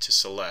easy to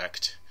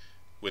select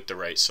with the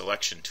right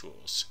selection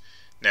tools.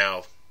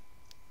 Now,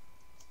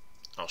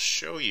 I'll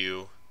show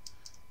you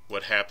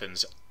what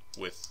happens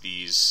with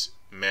these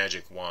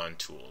Magic Wand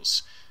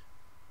tools.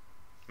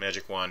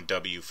 Magic Wand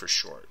W for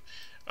short.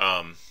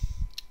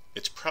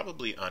 It's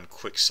probably on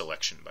quick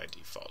selection by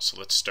default, so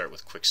let's start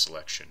with quick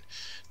selection.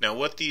 Now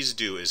what these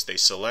do is they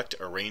select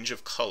a range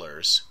of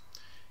colors,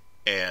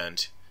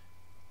 and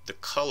the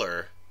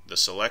color, the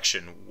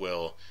selection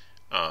will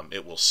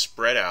it will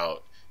spread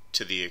out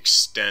to the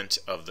extent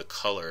of the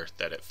color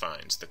that it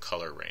finds, the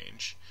color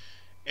range.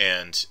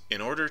 And in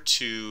order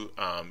to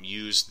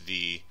use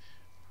the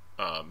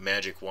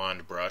Magic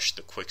Wand brush,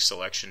 the quick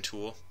selection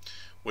tool,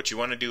 what you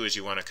want to do is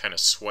you want to kind of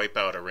swipe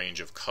out a range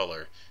of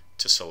color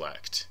to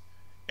select,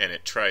 and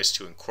it tries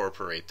to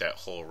incorporate that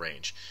whole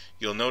range.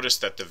 You'll notice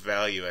that the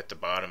value at the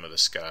bottom of the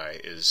sky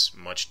is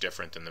much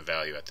different than the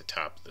value at the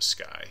top of the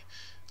sky.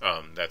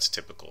 That's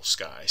typical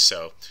sky.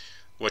 So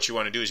what you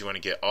want to do is you want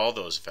to get all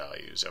those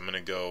values. I'm going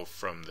to go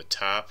from the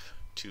top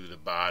to the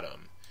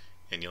bottom,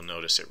 and you'll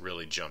notice it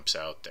really jumps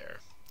out there.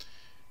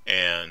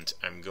 And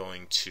I'm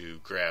going to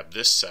grab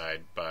this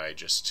side by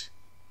just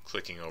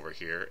clicking over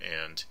here,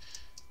 and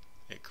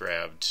it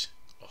grabbed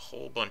a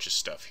whole bunch of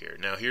stuff here.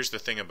 Now here's the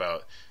thing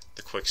about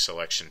the quick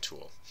selection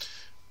tool.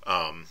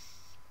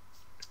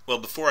 Well,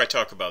 before I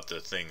talk about the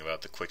thing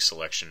about the quick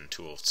selection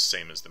tool, it's the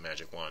same as the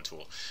Magic Wand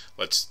tool,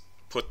 let's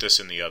put this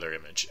in the other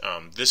image.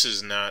 This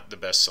is not the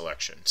best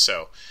selection,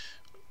 so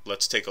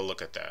let's take a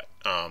look at that.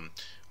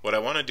 What I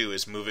want to do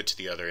is move it to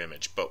the other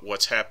image, but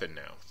what's happened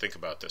now? Think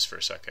about this for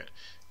a second.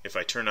 If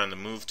I turn on the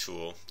move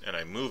tool and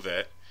I move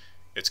it,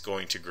 it's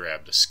going to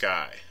grab the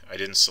sky. I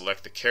didn't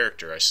select the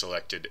character, I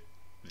selected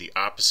the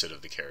opposite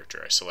of the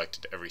character. I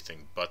selected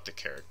everything but the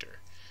character.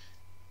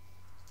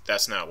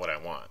 That's not what I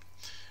want.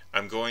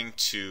 I'm going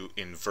to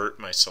invert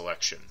my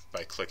selection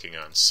by clicking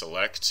on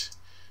Select,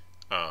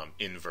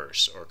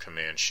 Inverse, or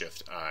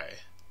Command-Shift-I.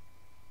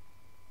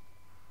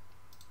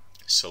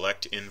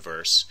 Select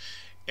Inverse,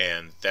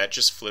 and that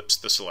just flips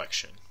the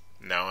selection.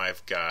 Now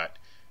I've got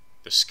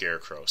the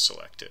scarecrow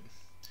selected.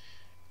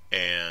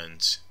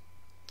 And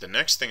the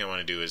next thing I want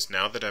to do is,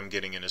 now that I'm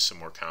getting into some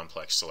more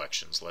complex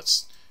selections,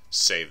 let's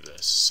save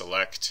this.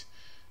 Select,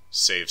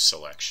 Save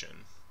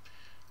Selection.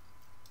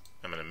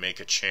 I'm going to make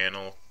a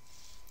channel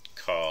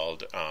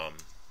called,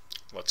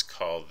 let's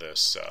call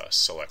this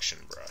Selection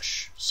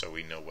Brush, so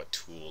we know what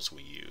tools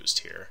we used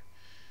here.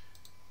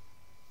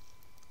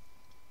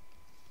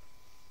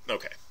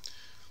 Okay.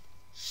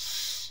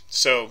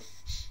 So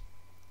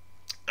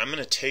I'm going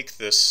to take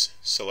this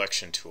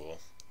selection tool,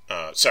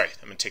 I'm going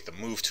to take the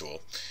move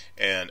tool,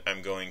 and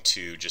I'm going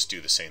to just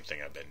do the same thing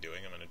I've been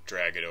doing. I'm going to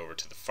drag it over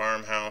to the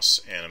farmhouse,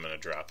 and I'm going to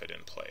drop it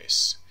in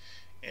place.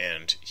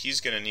 And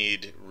he's going to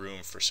need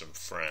room for some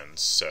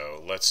friends,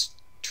 so let's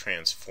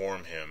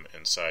transform him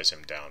and size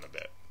him down a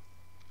bit.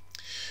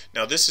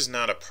 Now this is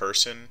not a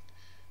person,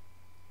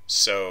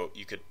 so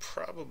you could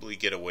probably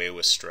get away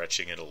with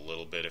stretching it a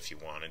little bit if you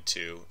wanted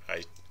to.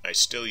 I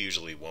still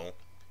usually won't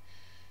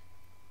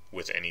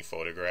with any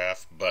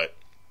photograph, but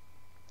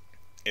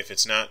if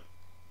it's not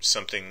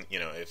something,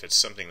 if it's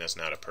something that's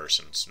not a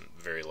person, it's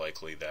very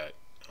likely that,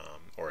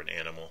 or an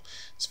animal,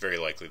 it's very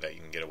likely that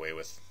you can get away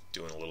with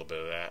doing a little bit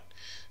of that.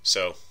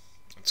 So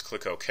let's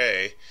click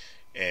OK,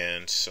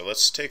 And so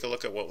let's take a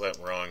look at what went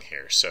wrong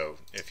here. So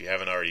if you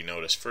haven't already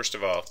noticed, first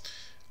of all,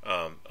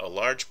 a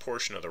large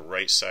portion of the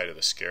right side of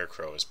the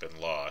scarecrow has been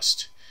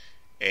lost.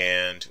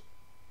 And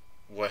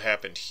what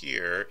happened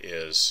here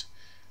is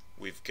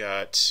we've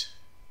got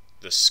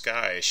the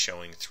sky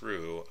showing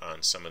through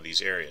on some of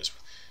these areas.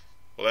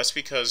 Well, that's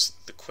because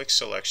the quick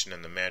selection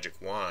and the magic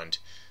wand,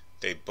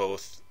 they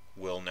both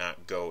will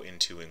not go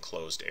into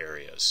enclosed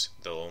areas.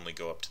 They'll only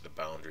go up to the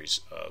boundaries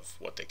of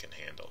what they can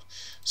handle.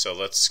 So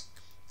let's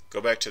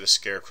go back to the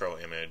scarecrow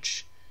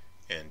image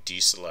and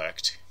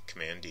deselect,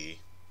 Command D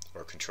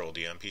or Control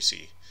D on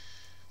PC.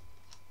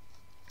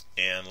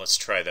 And let's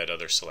try that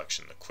other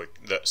selection,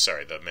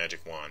 the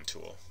magic wand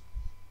tool.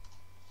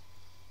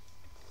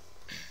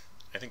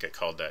 I think I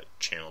called that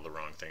channel the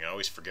wrong thing. I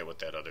always forget what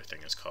that other thing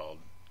is called.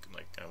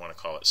 Like, I want to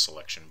call it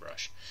selection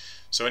brush.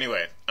 So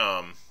anyway,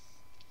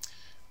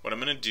 what I'm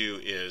going to do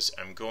is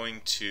I'm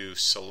going to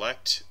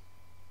select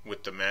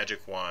with the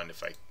magic wand.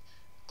 If I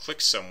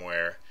click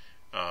somewhere,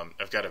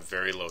 I've got a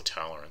very low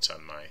tolerance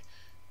on my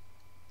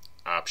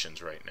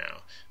options right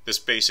now. This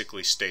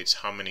basically states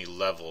how many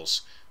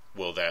levels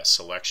will that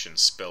selection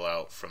spill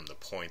out from the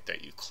point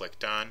that you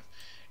clicked on,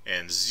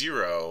 and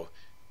 0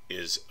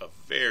 is a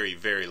very,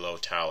 very low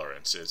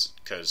tolerance. It's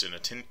because in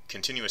a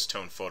continuous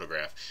tone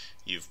photograph,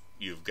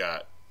 you've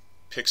got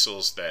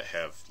pixels that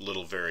have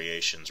little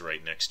variations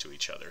right next to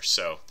each other.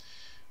 So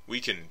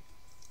we can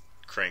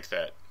crank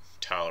that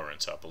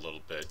tolerance up a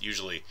little bit.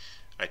 Usually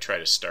I try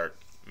to start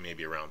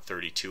maybe around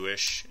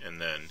 32-ish, and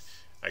then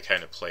I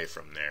kind of play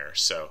from there.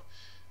 So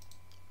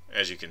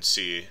as you can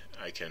see,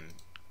 I can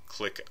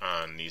click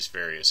on these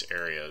various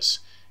areas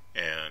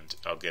and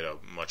I'll get a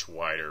much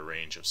wider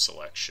range of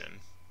selection.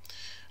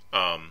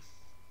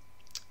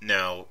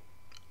 Now,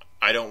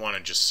 I don't want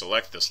to just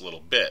select this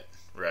little bit,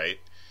 right?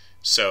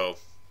 So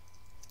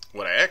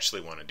what I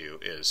actually want to do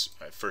is,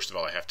 first of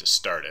all, I have to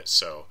start it.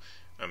 So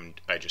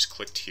I just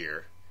clicked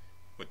here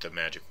with the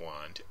magic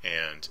wand,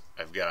 and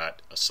I've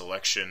got a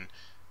selection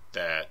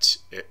that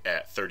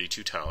at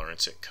 32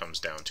 tolerance it comes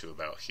down to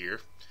about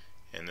here,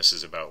 and this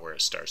is about where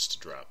it starts to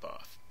drop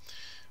off.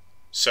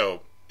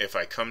 So if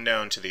I come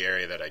down to the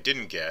area that I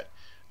didn't get,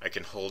 I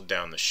can hold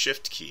down the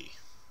Shift key.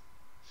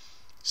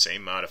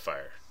 Same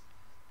modifier.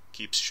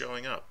 Keeps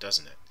showing up,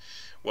 doesn't it?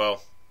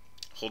 Well,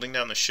 holding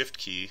down the Shift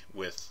key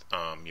with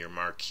your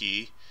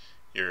marquee,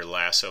 your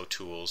lasso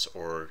tools,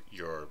 or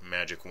your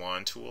magic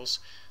wand tools,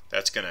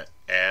 that's going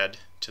to add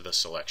to the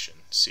selection.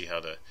 See how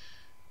the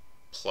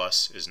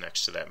plus is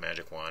next to that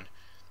magic wand?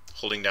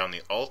 Holding down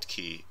the Alt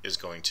key is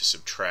going to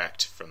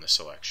subtract from the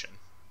selection.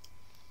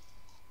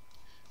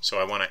 So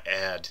I want to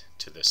add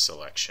to this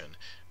selection.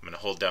 I'm going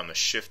to hold down the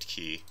Shift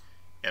key,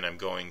 and I'm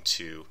going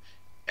to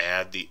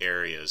add the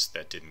areas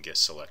that didn't get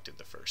selected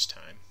the first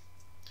time.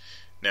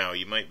 Now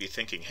you might be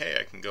thinking, hey,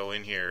 I can go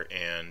in here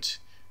and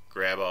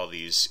grab all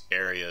these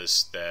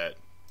areas that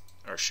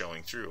are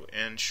showing through,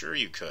 and sure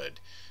you could,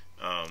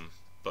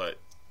 but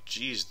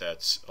geez,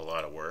 that's a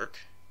lot of work.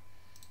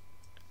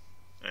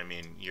 I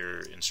mean, your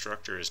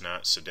instructor is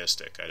not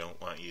sadistic. I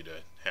don't want you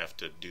to have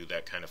to do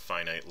that kind of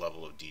finite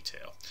level of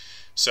detail.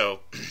 So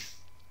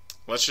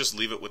let's just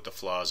leave it with the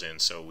flaws in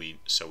so we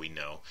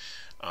know.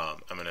 I'm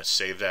going to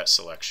save that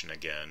selection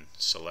again,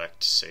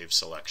 select, save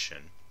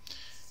selection,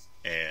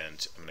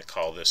 and I'm going to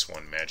call this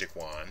one Magic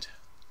Wand.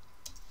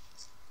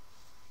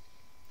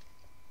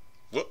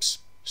 Whoops,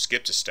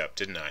 skipped a step,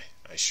 didn't I?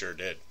 I sure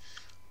did.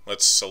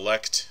 Let's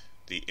select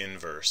the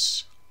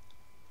inverse.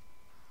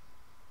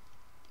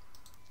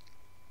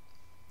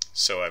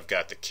 So I've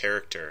got the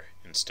character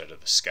instead of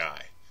the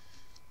sky.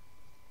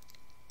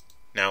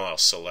 Now I'll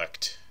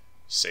select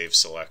Save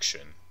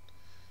Selection,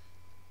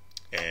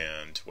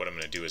 and what I'm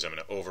going to do is I'm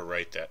going to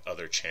overwrite that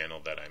other channel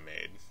that I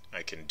made.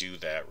 I can do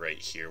that right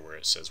here where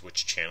it says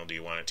which channel do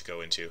you want it to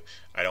go into.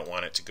 I don't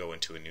want it to go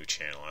into a new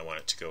channel. I want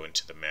it to go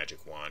into the Magic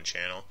Wand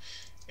channel,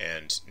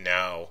 and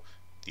now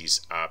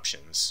these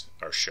options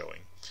are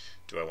showing.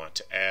 Do I want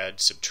to add,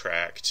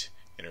 subtract,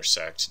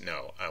 intersect?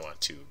 No, I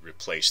want to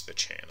replace the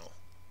channel.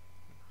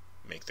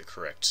 Make the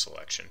correct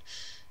selection.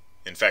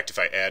 In fact, if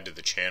I add to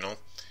the channel,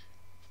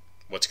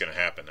 what's going to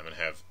happen? I'm going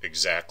to have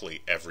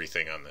exactly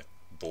everything on the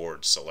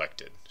board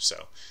selected.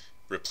 So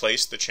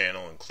replace the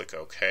channel and click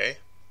OK.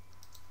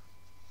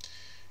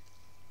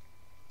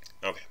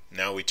 Okay,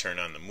 now we turn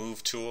on the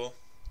Move tool,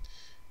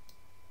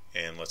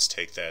 and let's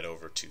take that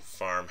over to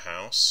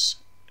Farmhouse,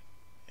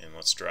 and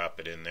let's drop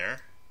it in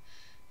there.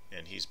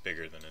 And he's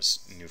bigger than his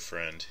new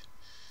friend.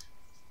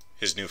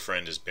 His new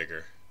friend is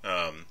bigger.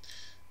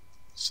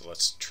 So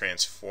let's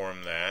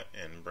transform that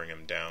and bring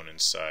him down in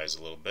size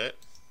a little bit.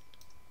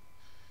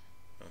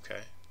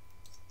 Okay.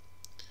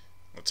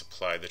 Let's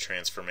apply the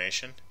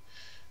transformation.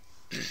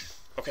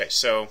 Okay,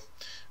 so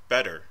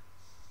better.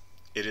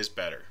 It is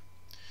better.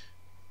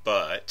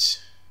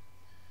 But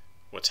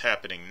what's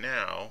happening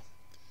now,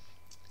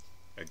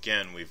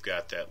 again, we've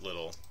got that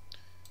little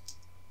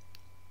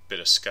bit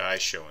of sky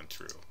showing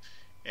through.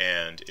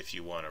 And if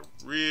you want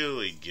to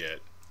really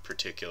get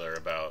particular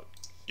about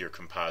your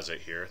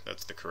composite here.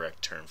 That's the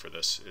correct term for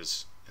this.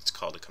 It's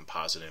called a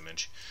composite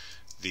image.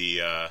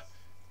 The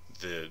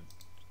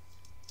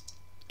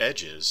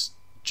edges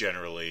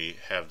generally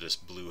have this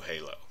blue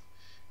halo,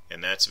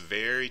 and that's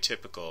very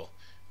typical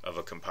of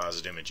a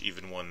composite image,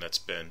 even one that's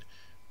been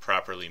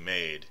properly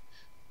made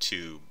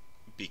to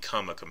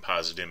become a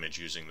composite image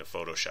using the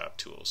Photoshop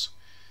tools.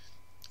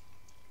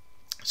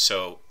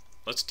 So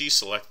let's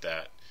deselect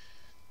that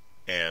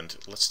and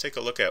let's take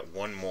a look at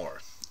one more.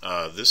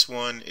 This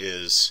one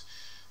is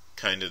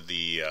kind of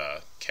the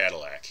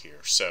Cadillac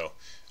here. So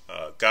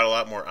got a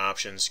lot more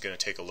options, going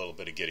to take a little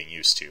bit of getting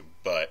used to,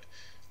 but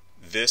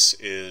this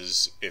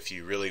is if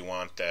you really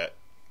want that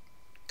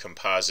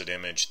composite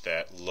image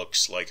that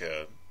looks like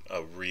a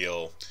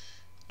real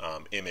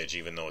image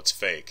even though it's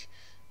fake.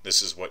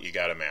 This is what you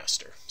got to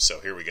master. So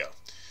here we go.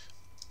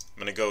 I'm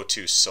going to go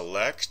to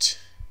Select,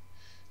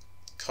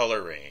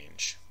 Color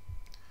Range,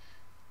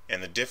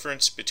 and the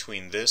difference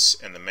between this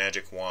and the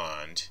magic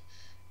wand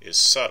is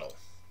subtle.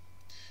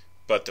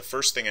 But the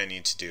first thing I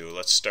need to do,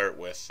 let's start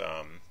with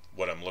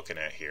what I'm looking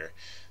at here.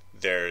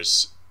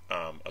 There's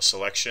a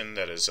selection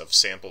that is of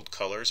sampled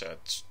colors.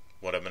 That's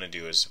what I'm going to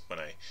do is when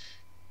I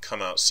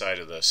come outside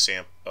of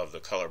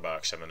the color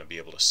box, I'm going to be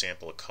able to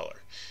sample a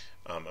color.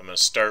 I'm going to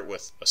start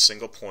with a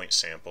single point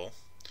sample,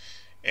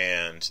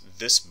 and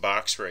this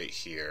box right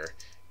here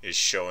is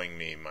showing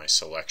me my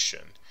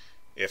selection.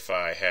 If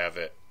I have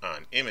it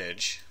on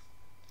image,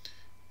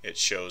 it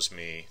shows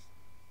me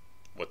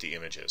what the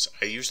image is.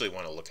 I usually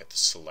want to look at the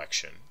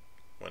selection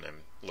when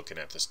I'm looking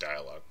at this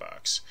dialog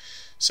box.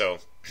 So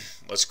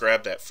let's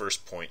grab that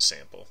first point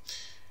sample.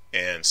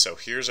 And so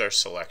here's our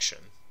selection.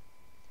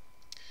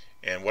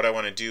 And what I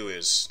want to do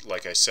is,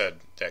 like I said,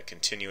 that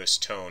continuous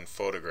tone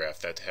photograph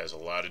that has a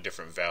lot of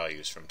different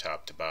values from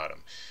top to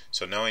bottom.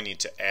 So now I need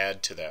to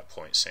add to that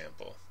point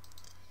sample,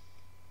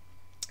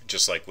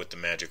 just like with the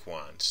magic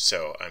wand.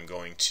 So I'm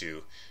going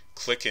to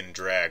click and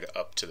drag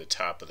up to the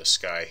top of the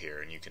sky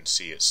here, and you can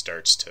see it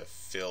starts to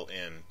fill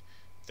in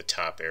the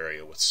top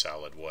area with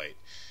solid white.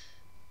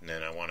 And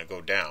then I want to go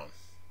down.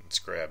 Let's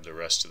grab the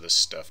rest of this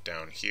stuff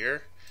down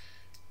here.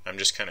 I'm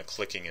just kind of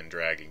clicking and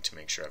dragging to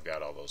make sure I've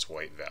got all those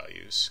white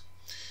values.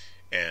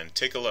 And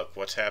take a look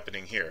what's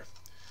happening here.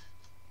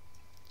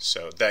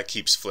 So that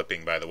keeps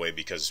flipping, by the way,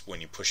 because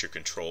when you push your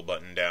control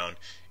button down,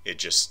 it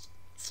just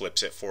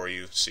flips it for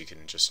you, so you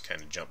can just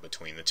kind of jump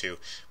between the two.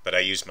 But I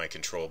use my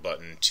control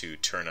button to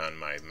turn on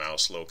my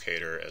mouse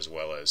locator as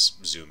well as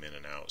zoom in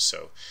and out.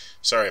 So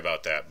sorry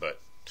about that,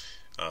 but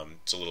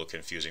it's a little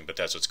confusing, but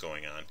that's what's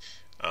going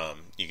on.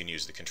 You can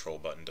use the control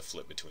button to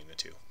flip between the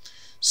two.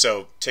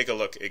 So take a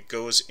look. It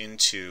goes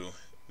into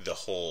the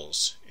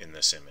holes in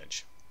this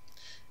image.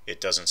 It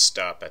doesn't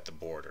stop at the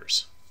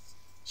borders.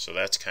 So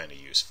that's kind of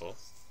useful.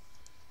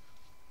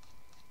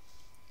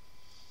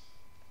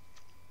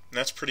 And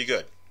that's pretty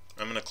good.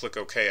 I'm going to click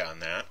OK on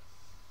that.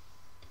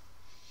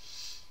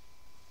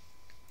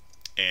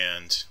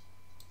 And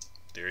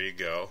there you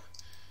go.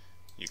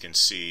 You can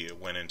see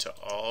it went into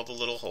all the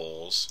little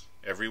holes.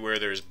 Everywhere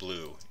there's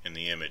blue in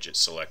the image, it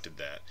selected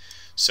that.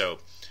 So,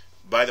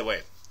 by the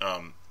way,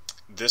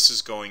 this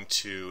is going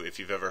to, if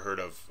you've ever heard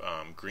of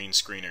green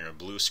screening or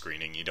blue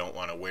screening, you don't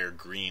want to wear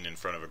green in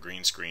front of a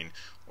green screen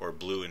or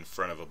blue in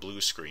front of a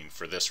blue screen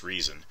for this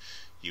reason.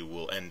 You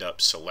will end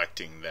up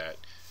selecting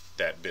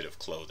that bit of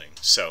clothing.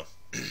 So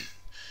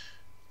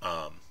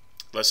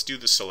let's do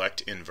the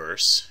select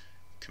inverse,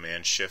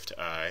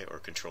 Command-Shift-I or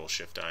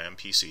Control-Shift-I on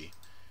PC.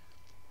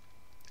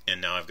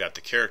 And now I've got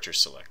the character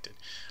selected.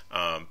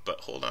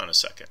 But hold on a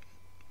second.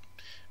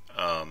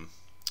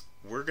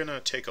 We're going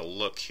to take a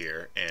look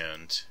here,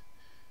 and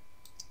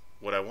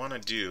what I want to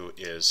do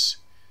is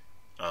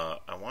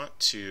I want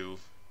to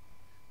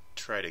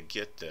try to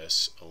get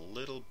this a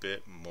little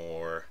bit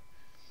more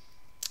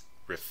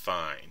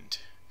refined,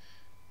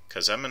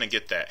 because I'm going to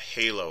get that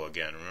halo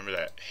again. Remember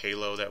that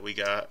halo that we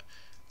got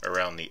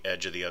around the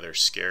edge of the other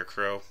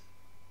scarecrow?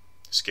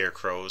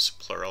 Scarecrows,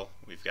 plural.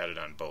 We've got it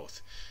on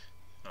both.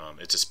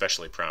 It's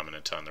especially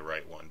prominent on the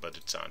right one, but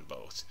it's on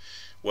both.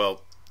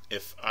 Well,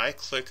 if I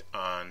click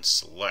on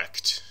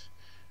Select,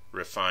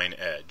 Refine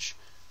Edge,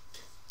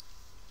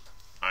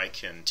 I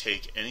can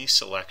take any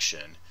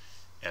selection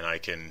and I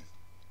can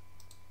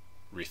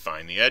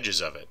refine the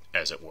edges of it,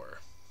 as it were.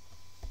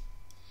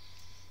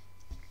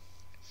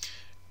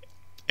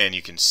 And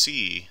you can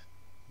see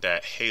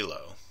that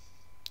halo.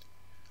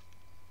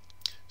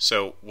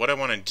 So what I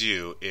want to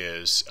do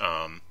is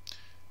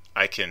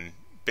I can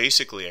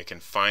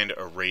find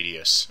a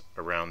radius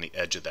around the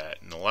edge of that,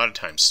 and a lot of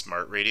times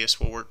Smart Radius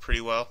will work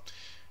pretty well.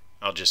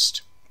 I'll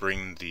just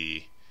bring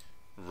the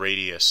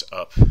radius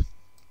up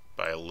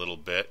by a little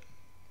bit,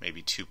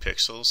 maybe 2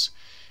 pixels,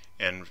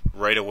 and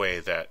right away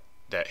that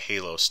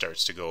halo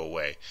starts to go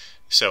away.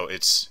 So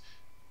it's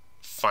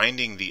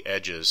finding the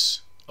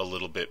edges a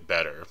little bit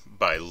better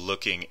by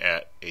looking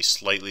at a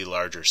slightly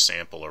larger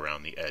sample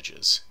around the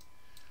edges.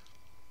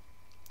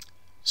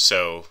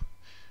 So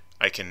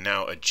I can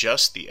now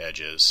adjust the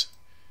edges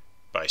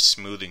by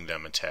smoothing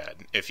them a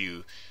tad. If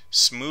you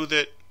smooth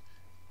it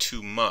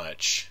too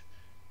much,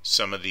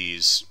 some of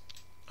these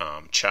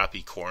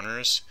choppy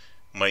corners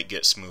might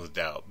get smoothed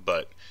out.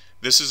 But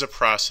this is a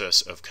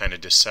process of kind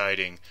of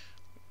deciding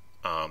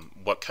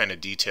what kind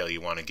of detail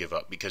you want to give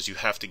up, because you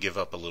have to give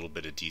up a little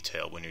bit of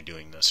detail when you're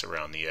doing this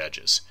around the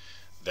edges.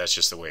 That's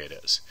just the way it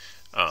is.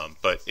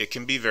 But it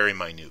can be very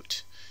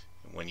minute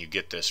when you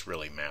get this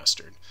really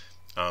mastered.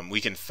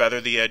 We can feather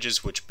the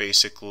edges, which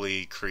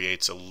basically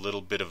creates a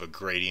little bit of a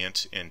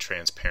gradient in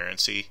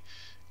transparency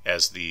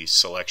as the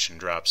selection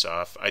drops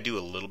off. I do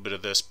a little bit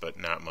of this, but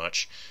not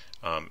much.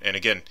 And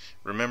again,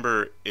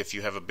 remember, if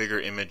you have a bigger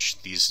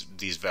image,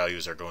 these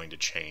values are going to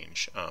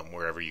change.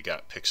 Wherever you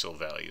got pixel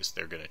values,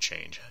 they're going to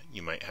change.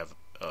 You might have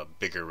a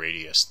bigger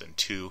radius than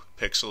 2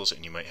 pixels,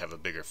 and you might have a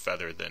bigger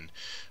feather than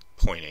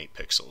 0.8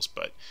 pixels,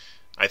 but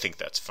I think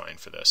that's fine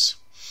for this.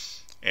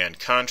 And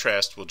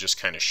contrast will just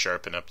kind of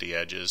sharpen up the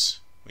edges.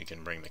 We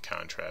can bring the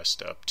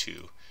contrast up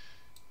to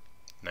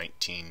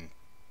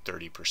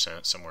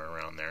 19–30%, somewhere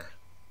around there.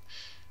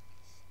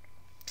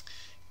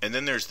 And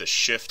then there's the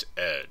shift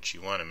edge.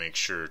 You want to make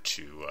sure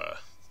to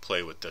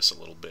play with this a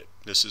little bit.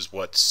 This is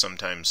what's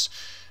sometimes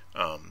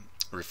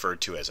referred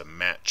to as a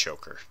matte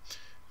choker.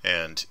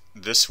 And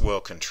this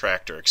will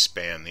contract or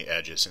expand the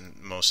edges, and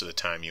most of the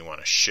time you want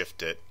to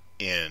shift it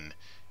in,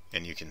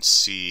 and you can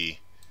see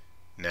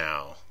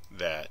now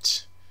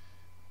that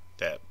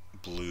that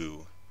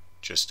blue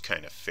just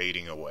kind of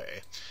fading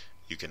away.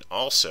 You can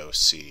also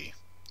see,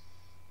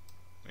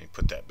 let me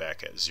put that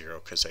back at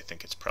 0 because I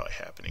think it's probably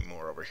happening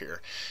more over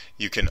here.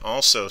 You can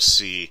also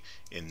see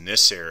in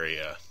this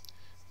area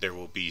there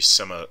will be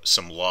some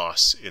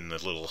loss in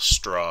the little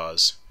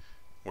straws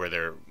where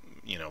they're,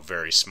 you know,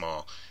 very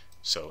small.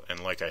 So, and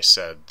like I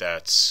said,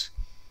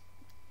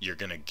 you're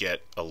going to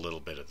get a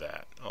little bit of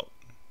that.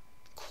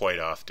 Quite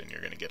often you're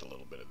going to get a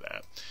little bit of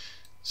that.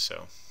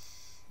 So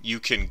you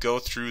can go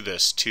through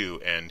this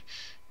too and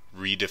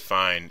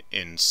redefine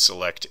in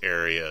select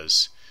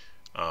areas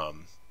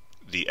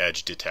the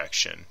edge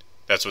detection.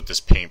 That's what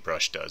this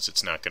paintbrush does.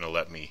 It's not going to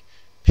let me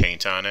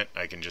paint on it.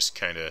 I can just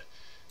kind of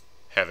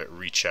have it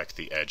recheck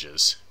the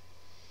edges.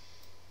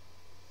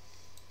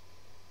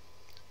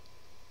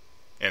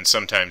 And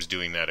sometimes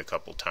doing that a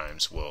couple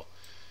times will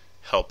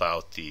help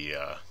out the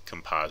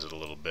composite a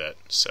little bit.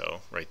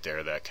 So right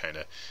there, that kind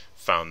of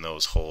found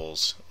those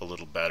holes a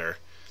little better.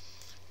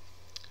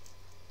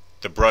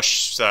 The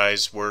brush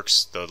size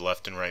works, the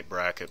left and right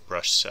bracket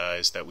brush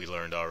size that we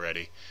learned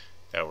already.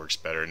 That works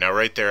better. Now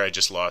right there I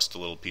just lost a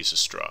little piece of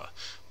straw.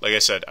 Like I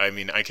said, I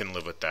mean, I can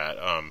live with that.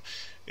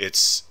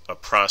 It's a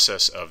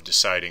process of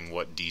deciding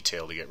what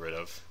detail to get rid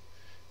of.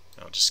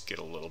 I'll just get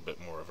a little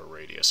bit more of a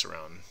radius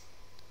around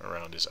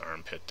his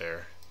armpit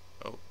there.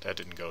 Oh, that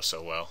didn't go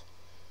so well.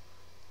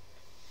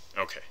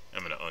 Okay,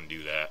 I'm going to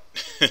undo that.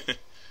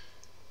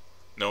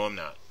 No, I'm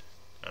not.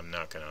 I'm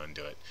not going to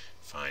undo it.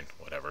 Fine,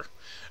 whatever.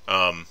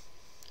 And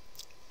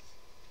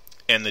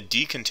the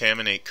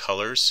decontaminate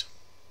colors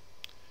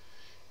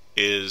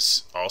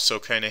is also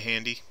kind of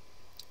handy.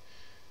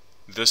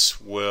 This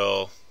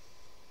will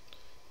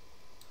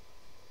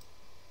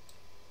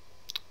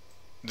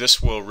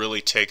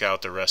really take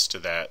out the rest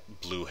of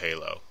that blue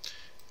halo.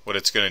 What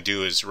it's going to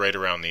do is right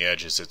around the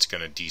edges it's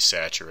going to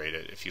desaturate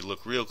it. If you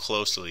look real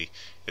closely,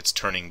 it's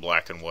turning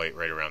black and white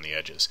right around the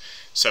edges.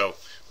 So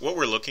what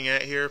we're looking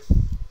at here,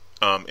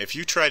 if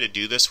you try to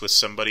do this with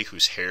somebody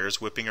whose hair is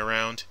whipping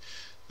around,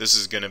 this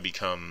is going to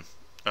become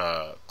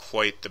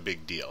quite the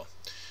big deal.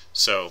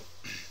 So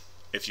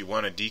if you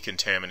want to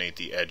decontaminate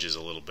the edges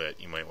a little bit,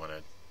 you might want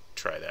to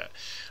try that.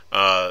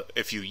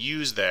 If you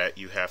use that,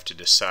 you have to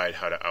decide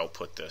how to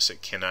output this.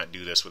 It cannot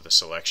do this with a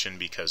selection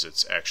because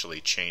it's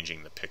actually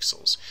changing the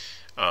pixels.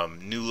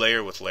 New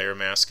layer with layer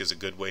mask is a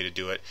good way to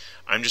do it.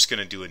 I'm just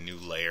going to do a new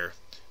layer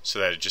so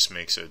that it just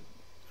makes a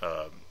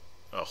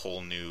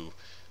whole new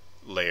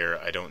layer.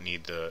 I don't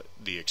need the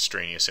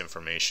extraneous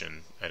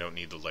information. I don't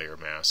need the layer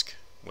mask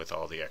with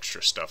all the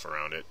extra stuff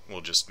around it.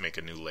 We'll just make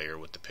a new layer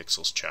with the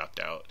pixels chopped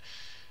out,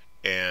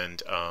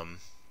 and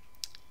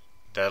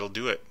that'll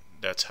do it.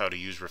 That's how to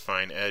use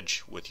Refine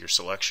Edge with your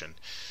selection.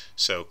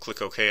 So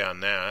click OK on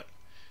that,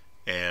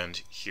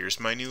 and here's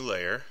my new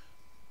layer.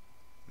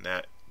 And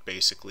that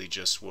basically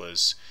just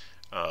was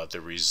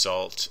the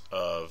result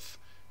of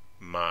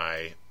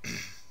my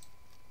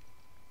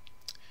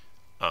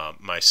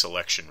my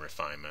selection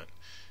refinement.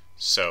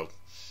 So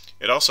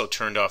it also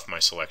turned off my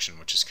selection,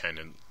 which is kind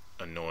of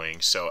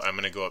annoying. So I'm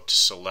going to go up to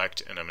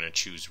Select, and I'm going to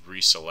choose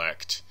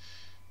Reselect,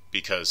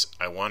 because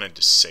I wanted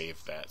to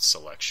save that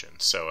selection.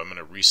 So I'm going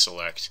to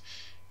reselect,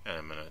 and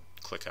I'm going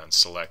to click on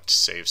Select,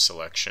 Save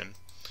Selection,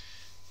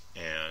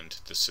 and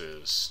this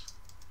is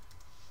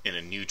in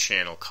a new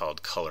channel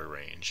called Color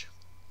Range.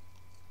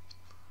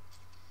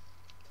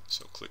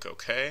 So click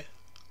OK,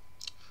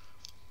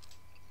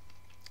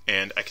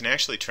 and I can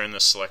actually turn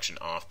this selection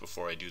off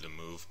before I do the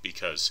move,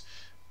 because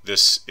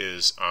this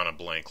is on a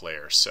blank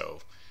layer,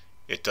 so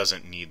it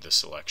doesn't need the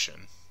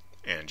selection.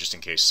 And just in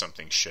case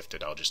something's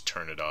shifted, I'll just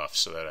turn it off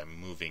so that I'm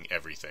moving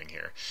everything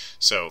here.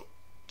 So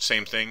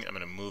same thing, I'm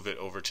going to move it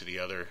over to the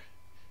other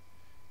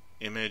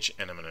image,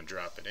 and I'm going to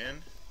drop it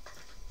in.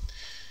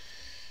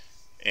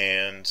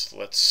 And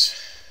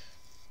let's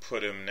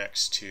put him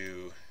next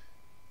to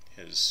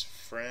his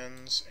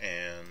friends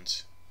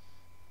and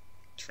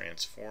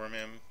transform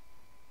him,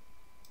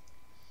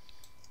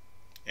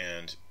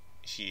 and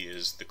he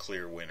is the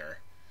clear winner.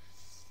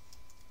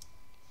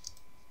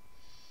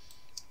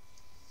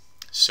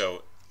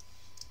 So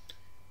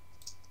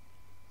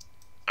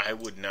I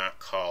would not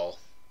call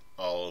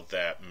all of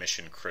that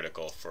mission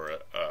critical for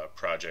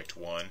Project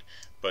 1,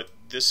 but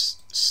this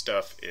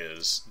stuff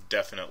is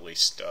definitely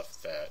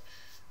stuff that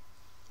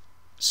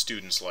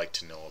students like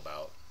to know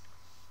about.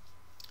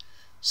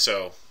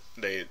 So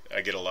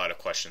I get a lot of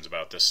questions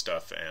about this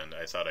stuff, and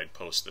I thought I'd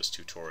post this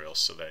tutorial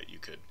so that you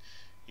could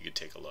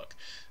take a look.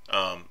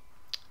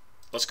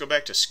 Let's go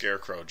back to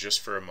Scarecrow just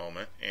for a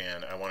moment,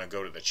 and I want to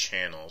go to the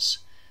channels,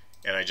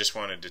 and I just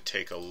wanted to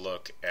take a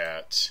look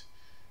at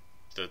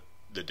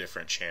the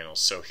different channels.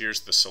 So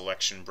here's the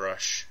selection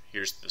brush.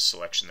 Here's the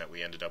selection that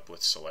we ended up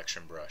with,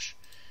 selection brush.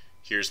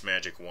 Here's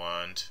magic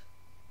wand,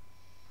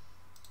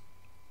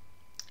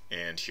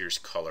 and here's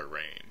color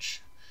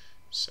range.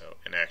 So,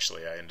 and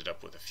actually I ended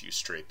up with a few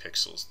stray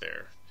pixels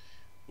there,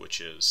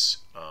 which is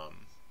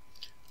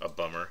a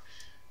bummer.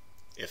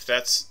 If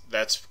that's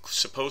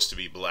supposed to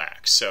be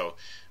black. So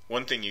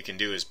one thing you can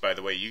do is, by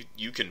the way,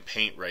 you can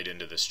paint right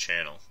into this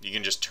channel. You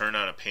can just turn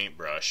on a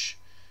paintbrush.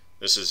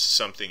 This is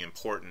something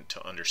important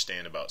to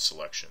understand about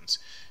selections.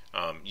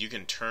 You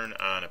can turn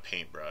on a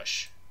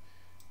paintbrush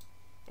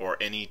or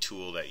any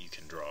tool that you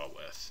can draw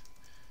with.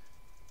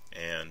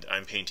 And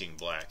I'm painting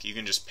black. You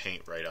can just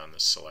paint right on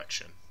this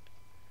selection,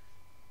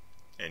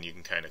 and you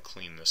can kind of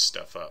clean this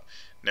stuff up.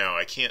 Now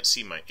I can't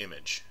see my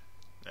image.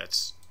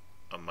 That's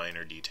a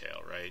minor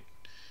detail, right?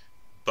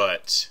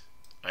 But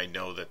I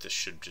know that this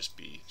should just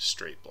be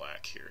straight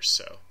black here,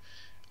 so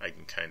I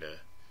can kind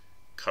of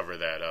cover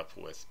that up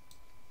with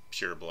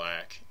pure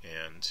black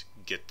and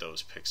get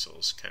those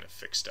pixels kind of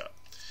fixed up.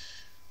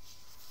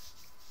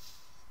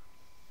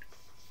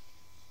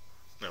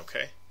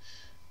 Okay,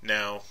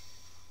 now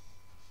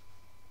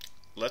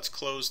let's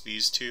close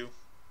these two.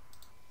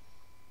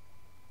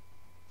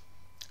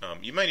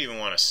 You might even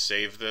want to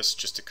save this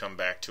just to come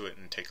back to it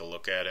and take a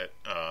look at it.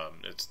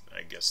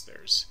 I guess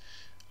there's,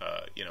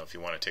 you know, if you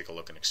want to take a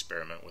look and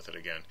experiment with it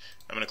again.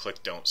 I'm going to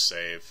click Don't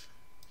Save.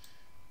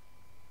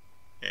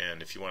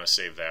 And if you want to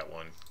save that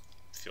one,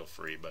 feel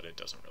free, but it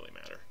doesn't really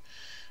matter.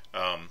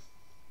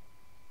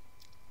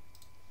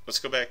 Let's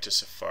go back to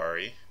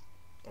Safari,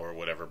 or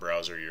whatever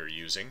browser you're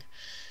using.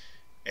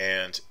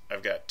 And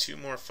I've got two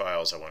more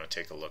files I want to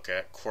take a look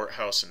at,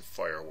 Courthouse and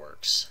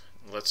Fireworks.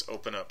 Let's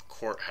open up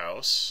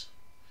Courthouse,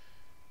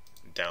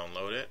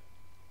 download it,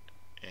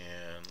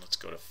 and let's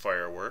go to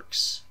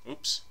Fireworks.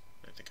 Oops,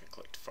 I think I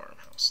clicked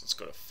Farmhouse. Let's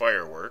go to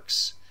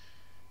Fireworks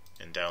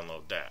and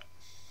download that.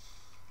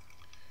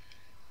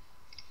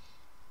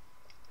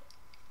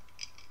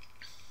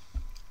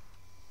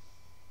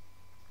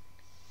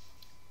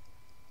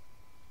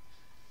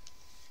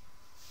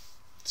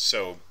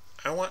 So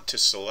I want to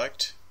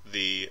select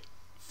the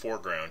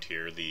foreground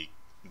here, the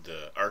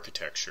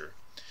architecture,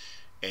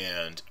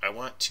 and I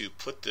want to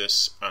put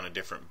this on a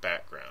different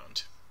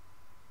background.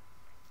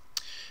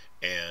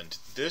 And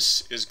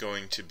this is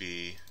going to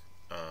be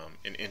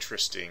an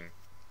interesting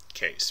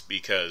case,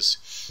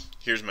 because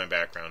here's my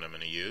background I'm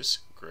going to use.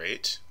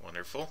 Great,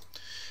 wonderful.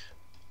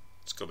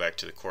 Let's go back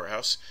to the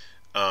courthouse.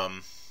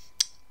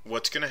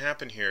 What's going to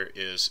happen here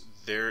is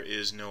there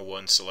is no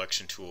one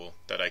selection tool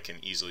that I can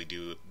easily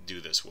do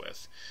this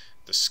with.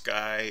 The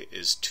sky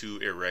is too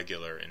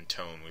irregular in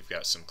tone. We've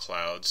got some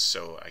clouds,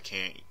 so I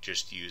can't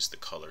just use the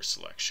color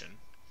selection.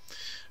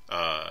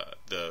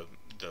 The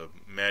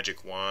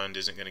magic wand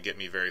isn't going to get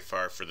me very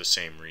far for the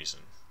same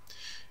reason.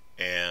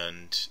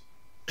 And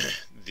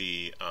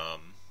the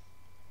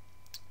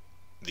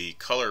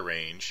color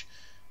range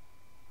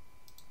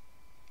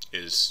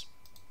is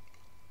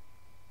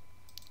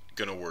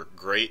going to work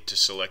great to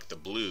select the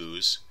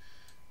blues,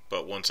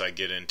 but once I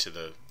get into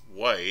the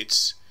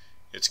whites,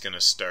 it's going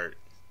to start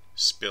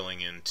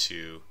spilling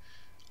into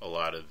a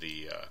lot of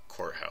the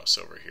courthouse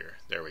over here.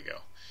 There we go.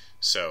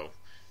 So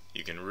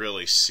you can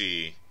really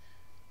see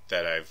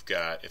that I've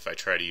got, if I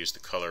try to use the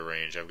color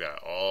range, I've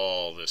got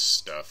all this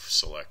stuff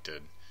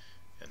selected,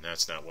 and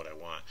that's not what I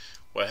want.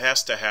 What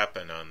has to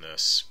happen on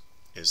this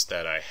is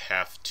that I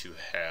have to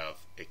have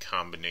a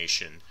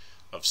combination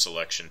of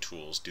selection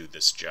tools do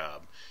this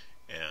job,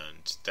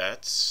 and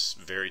that's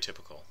very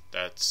typical.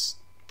 That's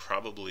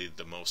probably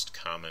the most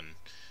common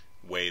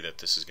way that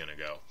this is going to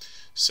go.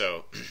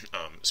 So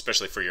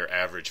especially for your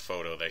average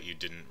photo that you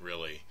didn't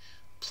really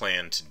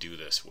plan to do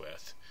this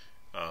with.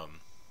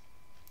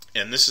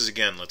 And this is,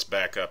 again, let's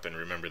back up and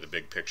remember the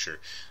big picture.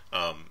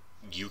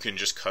 You can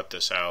just cut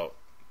this out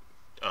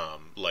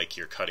like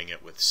you're cutting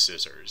it with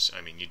scissors.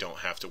 I mean, you don't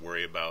have to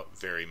worry about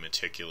very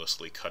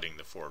meticulously cutting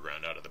the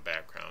foreground out of the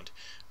background.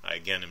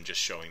 Again, I'm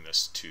just showing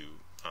this to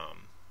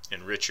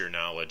enrich your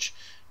knowledge,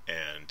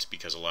 and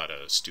because a lot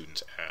of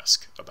students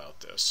ask about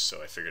this,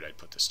 so I figured I'd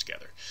put this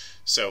together.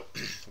 So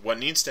what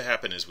needs to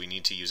happen is we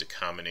need to use a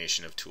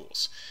combination of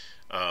tools.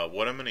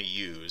 What I'm going to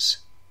use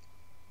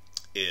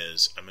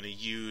is I'm going to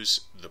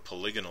use the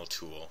polygonal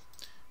tool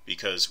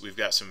because we've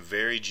got some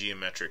very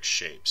geometric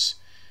shapes,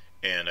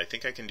 and I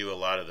think I can do a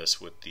lot of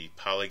this with the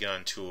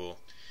polygon tool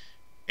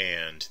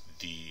and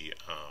the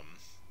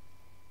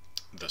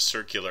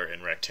circular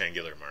and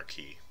rectangular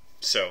marquee.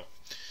 So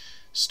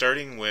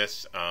starting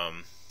with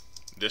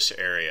this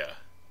area,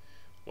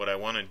 what I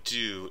want to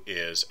do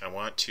is I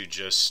want to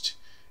just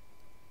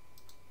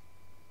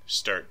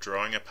start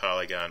drawing a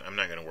polygon. I'm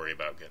not going to worry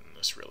about getting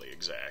this really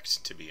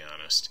exact, to be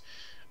honest.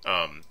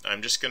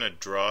 I'm just going to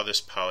draw this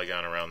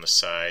polygon around the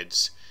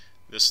sides.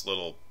 This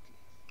little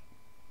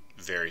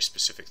very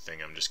specific thing,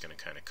 I'm just going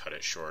to kind of cut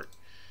it short.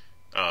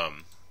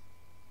 And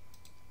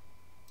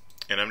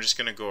I'm just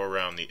going to go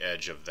around the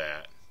edge of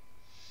that.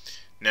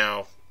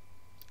 Now,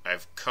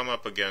 I've come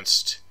up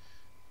against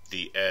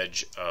the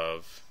edge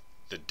of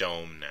the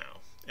dome now,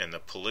 and the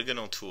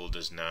polygonal tool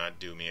does not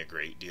do me a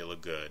great deal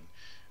of good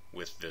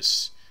with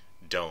this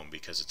dome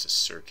because it's a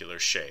circular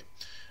shape.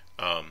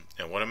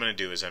 And what I'm going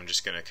to do is I'm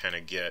just going to kind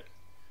of get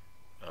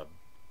a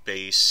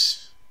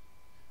base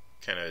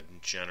kind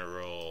of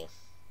general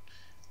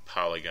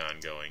polygon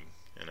going,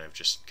 and I've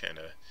just kind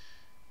of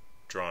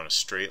drawn a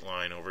straight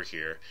line over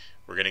here.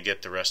 We're going to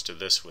get the rest of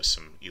this with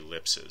some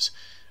ellipses.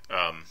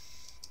 And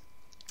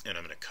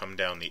I'm going to come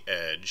down the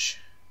edge,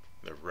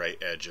 the right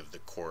edge of the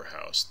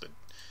courthouse,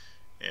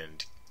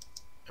 and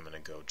I'm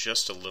going to go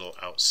just a little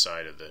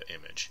outside of the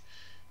image.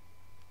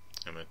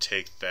 I'm going to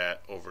take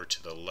that over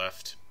to the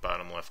left,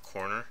 bottom left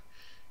corner,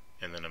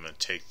 and then I'm going to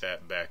take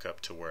that back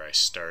up to where I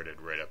started,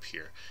 right up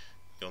here.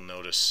 You'll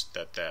notice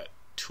that that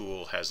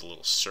tool has a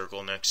little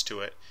circle next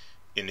to it,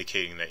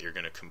 indicating that you're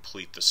going to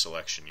complete the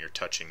selection. You're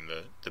touching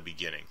the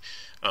beginning.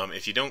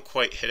 If you don't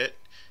quite hit it,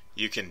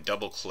 you can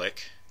double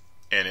click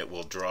and it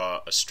will draw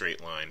a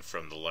straight line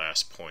from the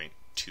last point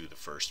to the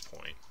first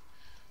point.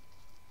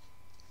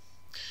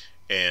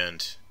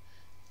 And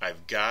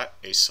I've got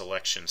a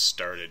selection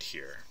started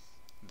here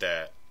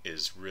that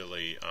is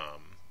really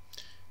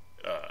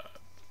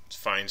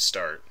fine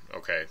start.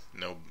 Okay,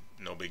 no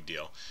big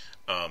deal.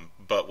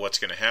 But what's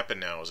going to happen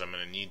now is I'm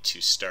going to need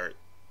to start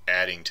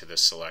adding to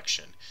this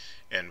selection.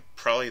 And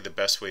probably the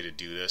best way to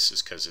do this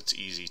is because it's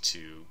easy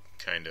to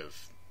kind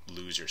of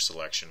lose your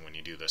selection when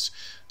you do this.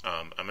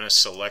 I'm going to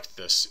select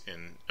this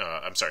in,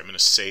 I'm going to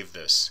save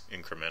this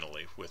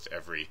incrementally with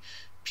every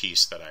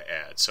piece that I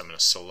add. So I'm going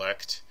to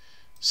select,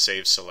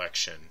 save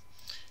selection,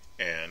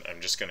 and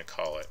I'm just going to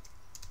call it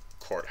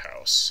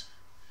courthouse.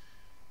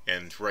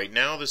 And right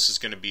now this is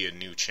going to be a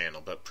new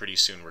channel, but pretty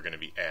soon we're going to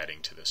be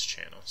adding to this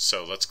channel.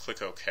 So let's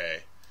click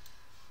OK.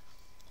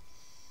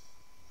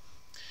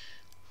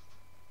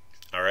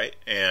 Alright,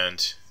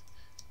 and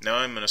now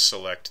I'm going to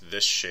select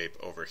this shape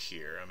over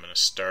here. I'm going to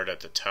start at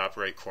the top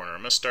right corner. I'm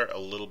going to start a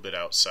little bit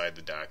outside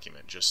the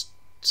document, just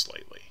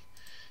slightly.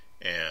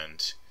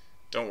 And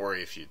don't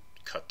worry if you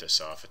cut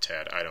this off a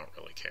tad, I don't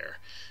really care.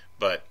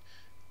 But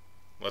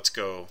let's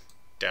go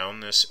down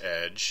this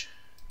edge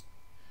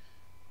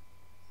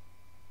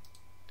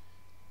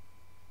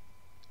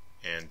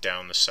and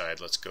down the side.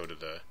 Let's go to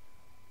the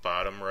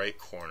bottom right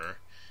corner,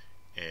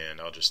 and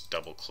I'll just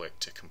double click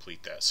to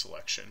complete that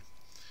selection.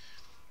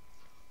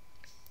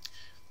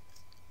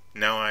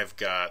 Now I've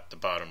got the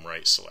bottom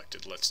right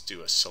selected. Let's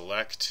do a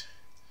select,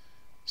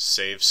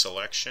 save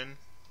selection,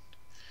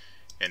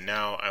 and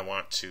now I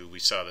want to, we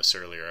saw this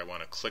earlier, I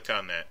want to click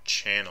on that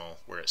channel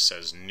where it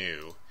says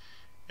new,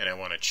 and I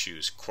want to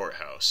choose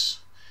courthouse.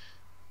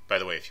 By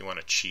the way, if you want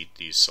to cheat,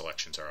 these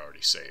selections are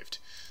already saved.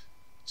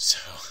 So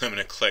I'm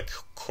going to click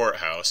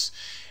courthouse,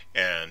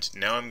 and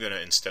now I'm going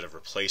to, instead of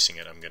replacing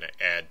it, I'm going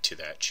to add to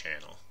that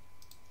channel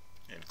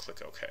and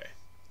click OK.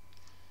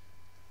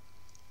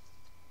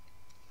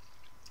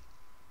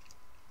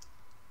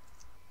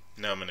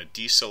 Now I'm going to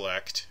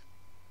deselect,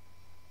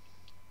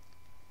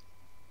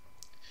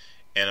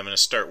 and I'm going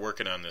to start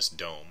working on this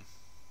dome.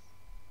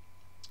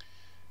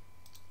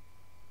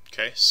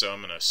 Okay, so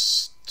I'm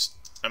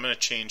going to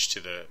change to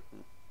the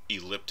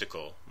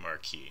elliptical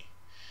marquee.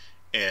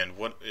 And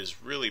what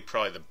is really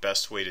probably the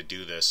best way to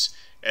do this,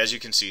 as you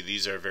can see,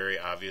 these are very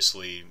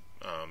obviously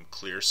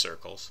clear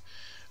circles.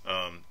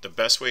 The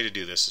best way to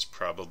do this is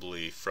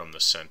probably from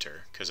the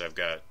center, because I've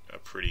got a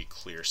pretty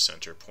clear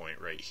center point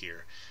right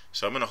here.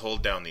 So I'm going to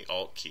hold down the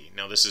Alt key.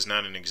 Now this is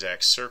not an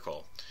exact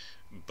circle,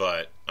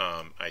 but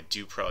I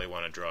do probably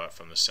want to draw it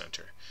from the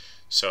center.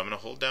 So I'm going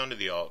to hold down to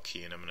the Alt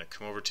key, and I'm going to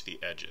come over to the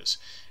edges.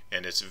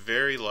 And it's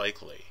very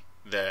likely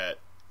that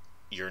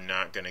you're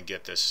not going to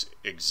get this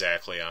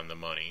exactly on the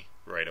money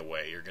right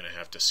away. You're going to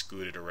have to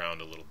scoot it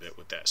around a little bit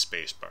with that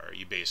space bar.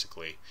 You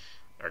basically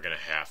are going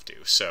to have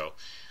to. So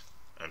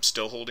I'm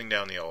still holding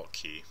down the Alt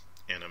key,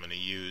 and I'm going to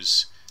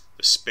use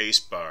the space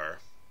bar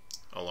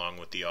along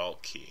with the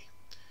Alt key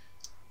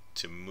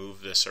to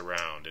move this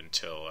around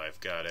until I've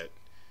got it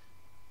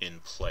in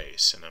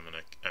place. And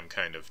I'm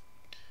kind of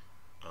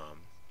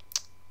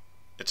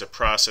it's a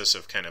process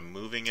of kind of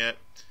moving it,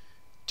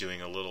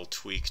 doing a little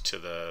tweak to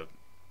the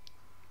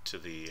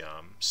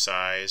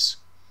size,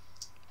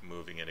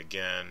 moving it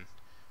again,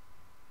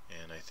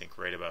 and I think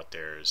right about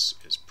there is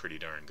pretty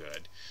darn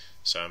good.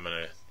 So I'm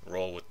going to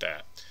roll with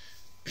that.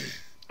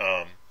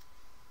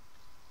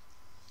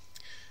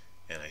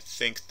 And I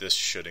think this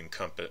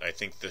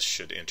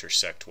should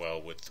intersect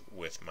well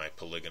with my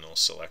polygonal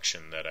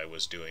selection that I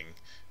was doing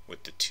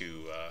with the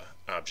two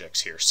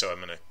objects here. So I'm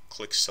going to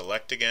click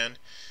select again,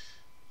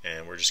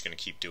 and we're just going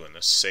to keep doing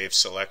this. Save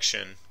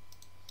selection,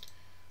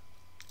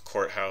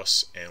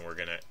 courthouse, and we're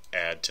going to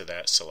add to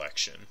that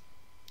selection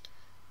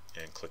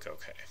and click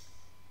OK.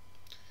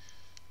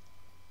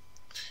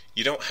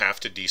 You don't have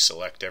to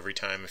deselect every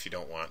time if you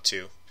don't want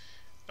to.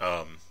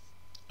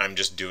 I'm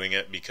just doing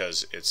it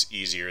because it's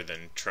easier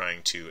than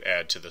trying to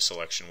add to the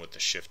selection with the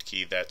shift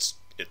key. It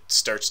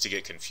starts to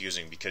get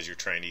confusing because you're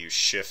trying to use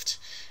shift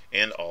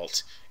and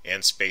alt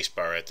and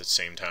spacebar at the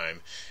same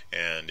time,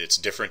 and it's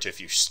different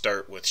if you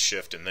start with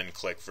shift and then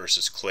click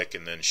versus click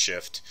and then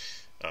shift.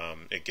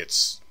 It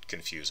gets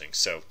confusing.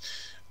 So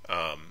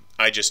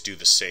I just do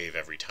the save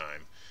every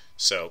time.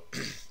 So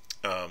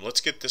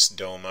let's get this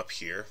dome up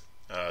here.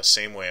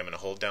 Same way, I'm going to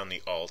hold down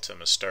the alt. I'm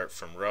going to start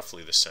from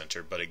roughly the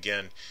center, but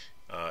again,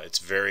 it's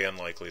very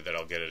unlikely that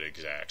I'll get it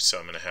exact, so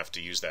I'm going to have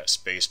to use that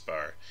space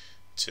bar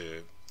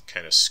to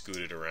kind of scoot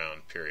it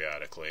around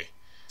periodically.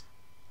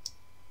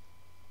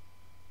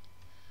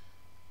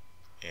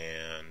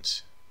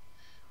 And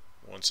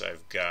once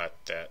I've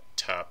got that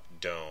top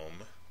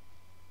dome,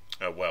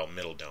 well,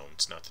 middle dome,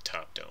 it's not the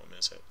top dome,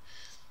 is it?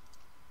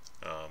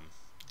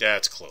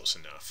 That's close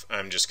enough.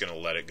 I'm just going to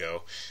let it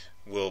go.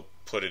 We'll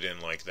put it in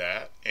like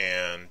that,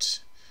 and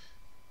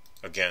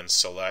again,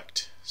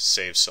 select,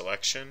 save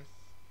selection.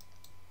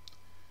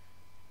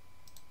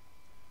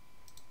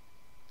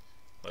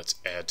 Let's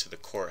add to the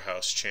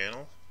courthouse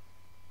channel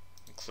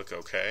and click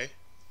OK.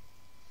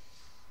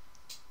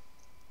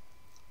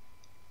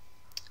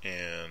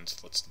 And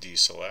let's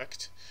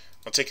deselect.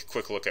 I'll take a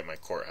quick look at my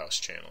courthouse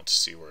channel to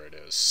see where it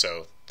is.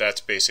 So that's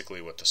basically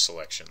what the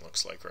selection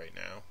looks like right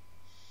now.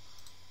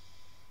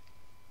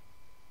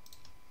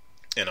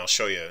 And I'll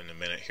show you in a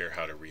minute here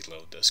how to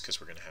reload this, because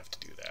we're going to have to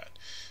do that.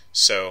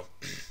 So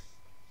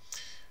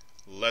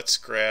let's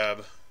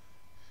grab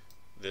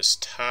this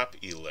top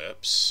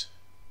ellipse.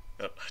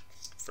 Oh,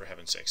 for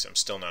heaven's sakes, I'm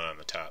still not on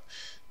the top.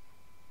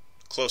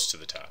 Close to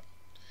the top.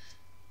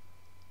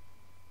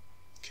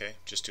 Okay,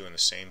 just doing the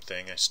same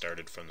thing. I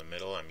started from the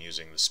middle. I'm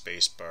using the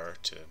space bar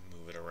to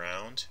move it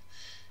around,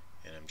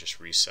 and I'm just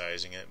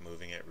resizing it,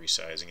 moving it,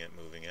 resizing it,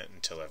 moving it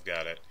until I've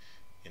got it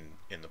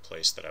in the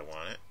place that I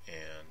want it.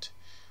 And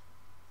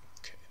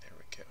okay, there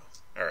we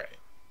go. Alright.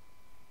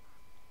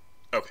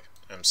 Okay,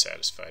 I'm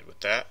satisfied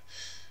with that.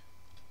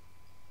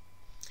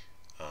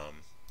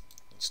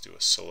 Let's do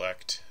a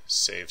select,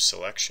 save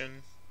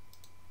selection,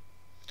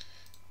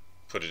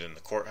 put it in the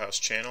courthouse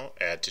channel,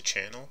 add to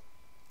channel,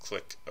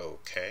 click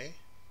OK.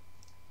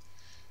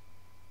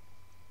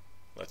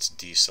 Let's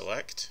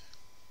deselect.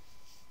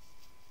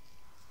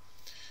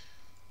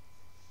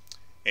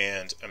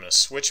 And I'm going to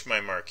switch my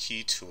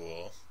marquee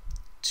tool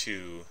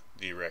to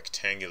the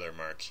rectangular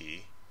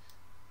marquee.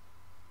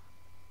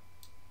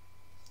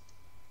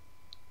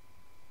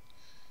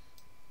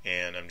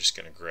 And I'm just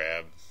going to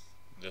grab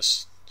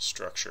this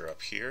structure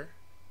up here.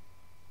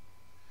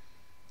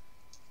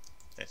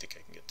 I think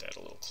I can get that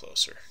a little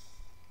closer.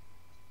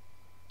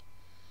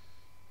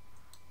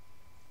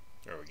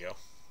 There we go.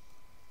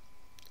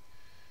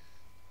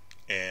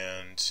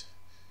 And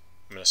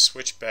I'm going to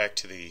switch back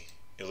to the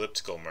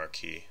elliptical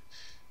marquee.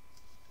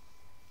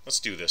 Let's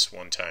do this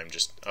one time.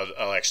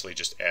 I'll actually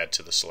just add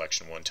to the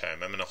selection one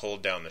time. I'm going to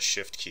hold down the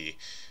shift key,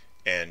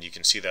 and you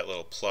can see that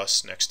little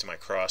plus next to my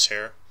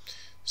crosshair.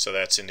 So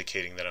that's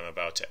indicating that I'm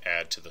about to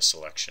add to the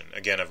selection.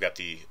 Again, I've got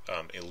the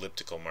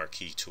elliptical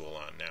marquee tool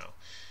on now.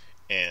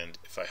 And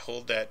if I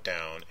hold that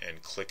down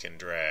and click and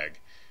drag,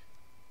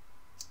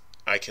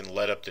 I can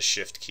let up the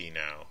shift key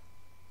now,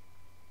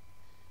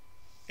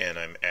 and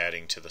I'm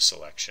adding to the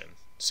selection.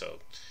 So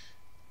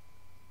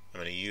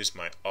I'm going to use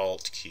my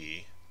alt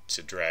key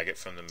to drag it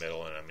from the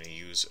middle, and I'm going to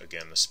use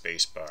again the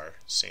space bar,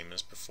 same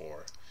as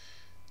before,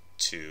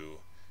 to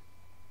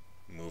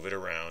move it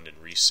around and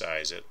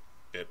resize it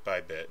bit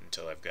by bit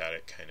until I've got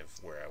it kind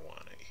of where I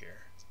want it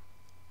here.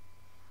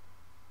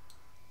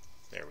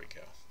 There we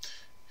go.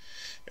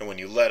 And when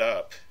you let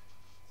up,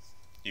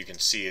 you can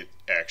see it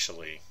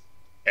actually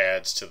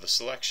adds to the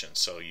selection.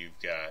 So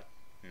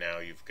now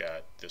you've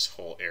got this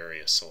whole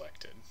area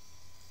selected.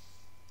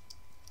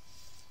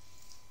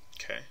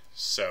 Okay,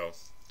 so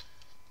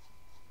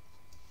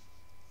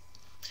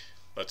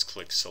let's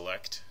click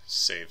select,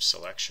 save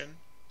selection.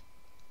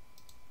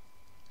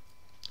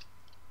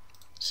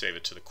 Save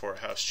it to the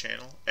courthouse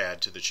channel, add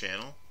to the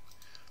channel,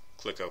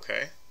 click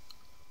OK.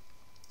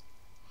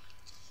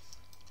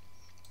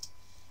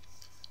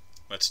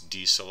 Let's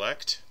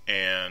deselect,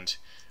 and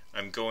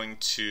I'm going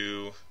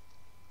to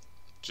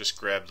just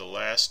grab the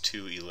last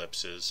two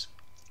ellipses.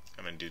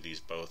 I'm going to do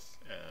these both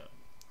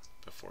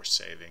before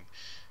saving.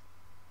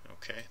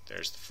 Okay,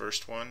 there's the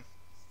first one.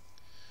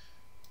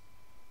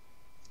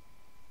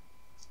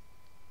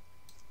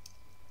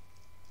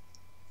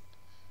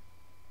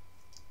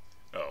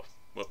 Oh,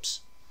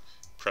 whoops.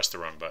 Press the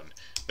wrong button.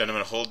 Then I'm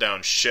going to hold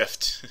down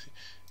shift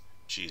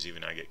geez,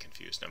 even I get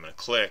confused. I'm going to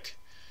click,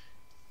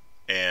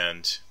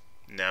 and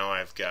now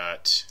I'm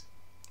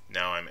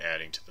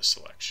adding to the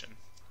selection.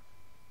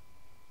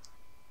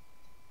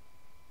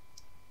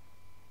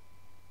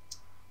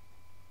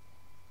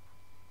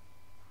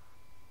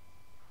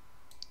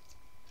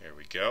 There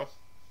we go.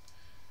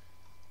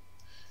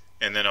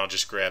 And then I'll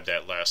just grab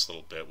that last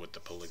little bit with the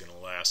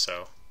polygonal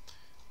lasso.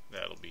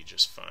 That'll be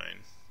just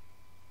fine.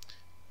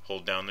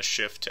 Hold down the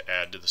shift to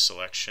add to the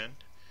selection.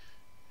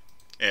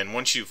 And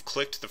once you've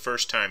clicked the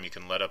first time, you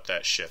can let up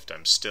that shift.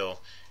 I'm still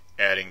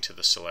adding to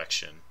the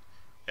selection,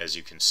 as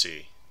you can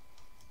see.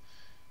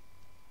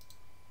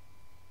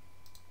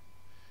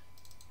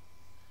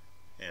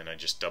 And I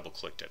just double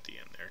clicked at the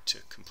end there to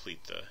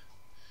complete the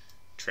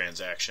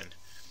transaction.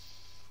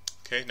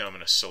 Okay, now I'm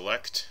going to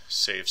select,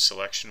 save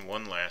selection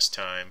one last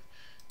time,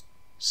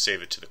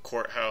 save it to the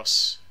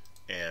courthouse,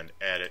 and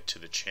add it to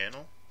the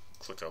channel.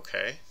 Click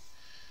OK.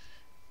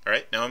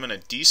 Alright, now I'm going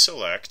to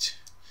deselect,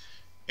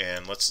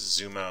 and let's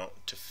zoom out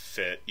to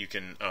fit. You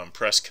can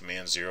press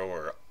Command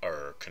 0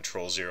 or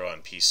Control 0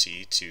 on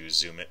PC to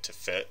zoom it to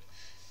fit.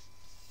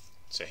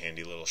 It's a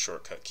handy little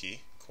shortcut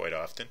key quite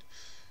often.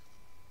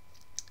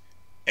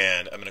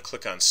 And I'm going to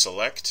click on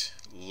Select,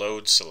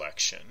 Load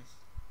Selection.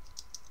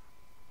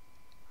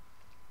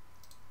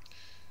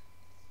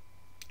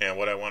 And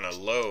what I want to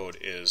load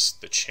is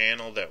the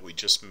channel that we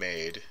just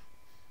made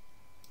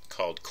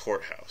called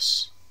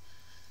Courthouse.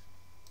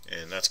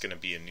 And that's going to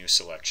be a new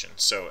selection.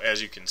 So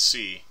as you can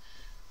see,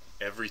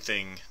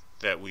 everything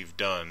that we've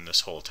done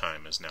this whole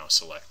time is now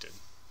selected.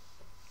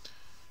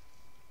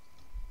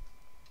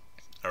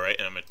 Alright,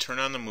 and I'm going to turn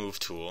on the Move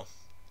tool,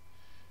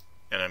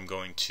 and I'm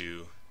going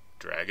to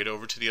drag it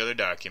over to the other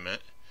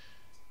document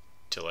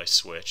till I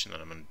switch, and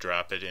then I'm going to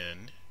drop it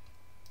in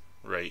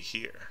right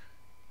here.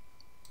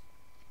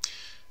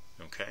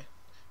 Okay,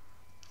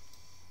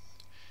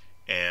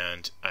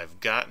 and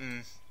I've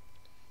gotten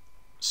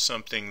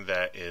something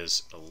that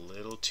is a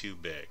little too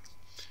big.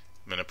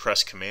 I'm going to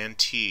press Command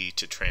T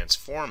to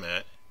transform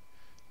it.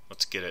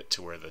 Let's get it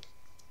to where the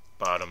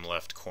bottom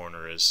left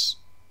corner is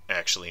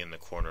actually in the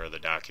corner of the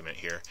document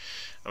here.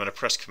 I'm going to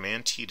press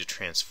Command T to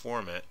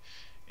transform it,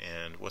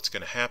 and what's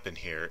going to happen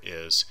here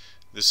is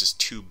this is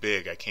too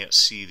big. I can't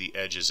see the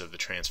edges of the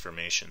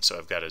transformation, so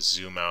I've got to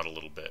zoom out a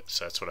little bit.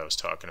 So that's what I was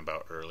talking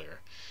about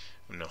earlier.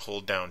 I'm going to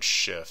hold down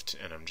Shift,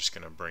 and I'm just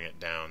going to bring it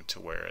down to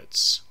where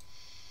it's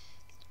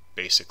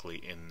basically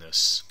in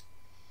this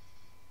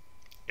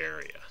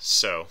area.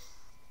 So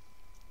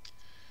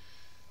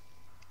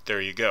there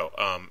you go.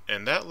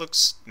 And that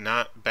looks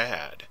not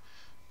bad.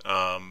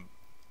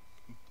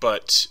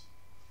 But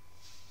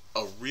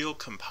a real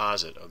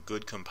composite, a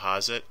good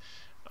composite,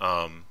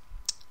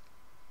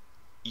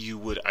 you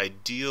would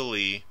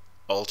ideally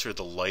alter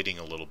the lighting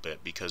a little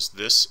bit, because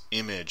this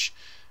image,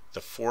 the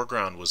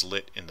foreground was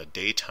lit in the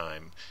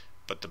daytime,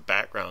 but the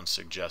background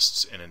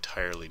suggests an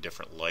entirely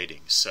different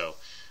lighting. So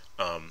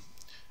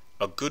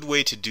a good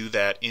way to do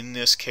that in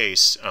this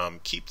case,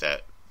 keep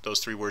those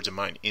three words in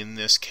mind. In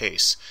this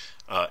case,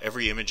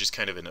 every image is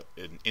kind of an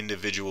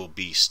individual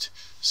beast.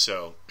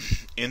 So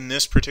in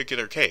this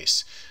particular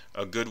case,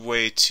 a good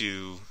way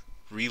to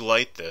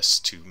relight this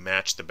to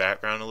match the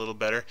background a little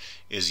better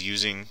is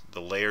using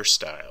the layer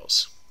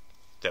styles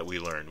that we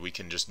learned. We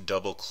can just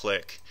double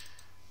click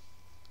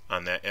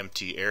on that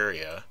empty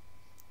area,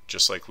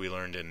 just like we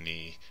learned in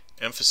the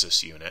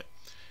emphasis unit,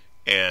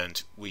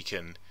 and we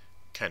can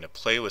kind of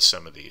play with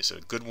some of these. A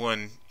good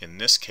one in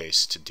this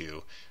case to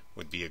do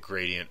would be a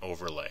gradient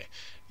overlay,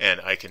 and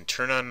I can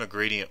turn on the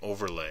gradient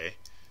overlay.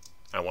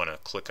 I want to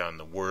click on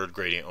the word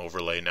gradient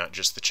overlay, not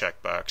just the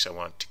checkbox. I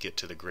want to get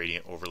to the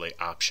gradient overlay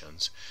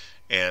options,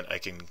 and I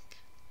can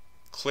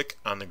click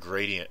on the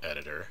gradient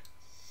editor,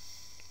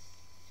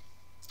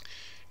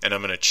 and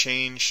I'm going to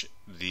change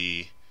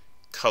the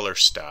color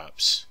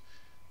stops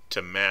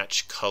to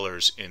match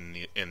colors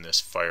in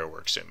this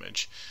fireworks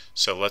image.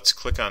 So let's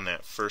click on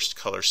that first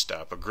color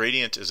stop. A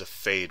gradient is a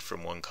fade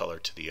from one color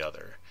to the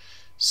other.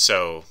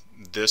 So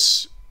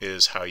this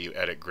is how you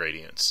edit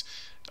gradients.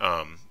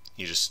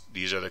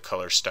 These are the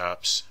color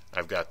stops.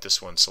 I've got this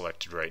one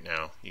selected right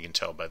now. You can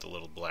tell by the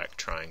little black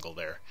triangle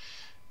there.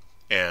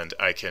 And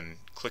I can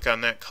click on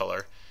that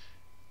color.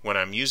 When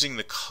I'm using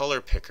the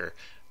color picker,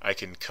 I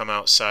can come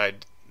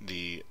outside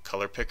the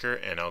color picker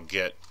and I'll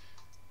get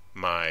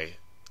my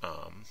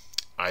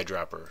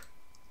eyedropper,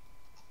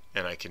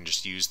 and I can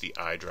just use the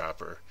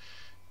eyedropper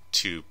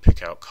to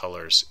pick out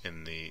colors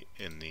in the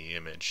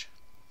image.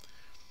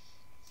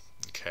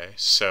 Okay,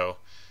 so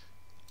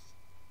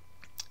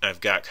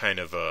I've got kind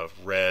of a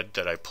red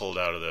that I pulled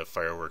out of the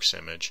fireworks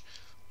image,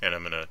 and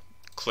I'm going to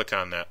click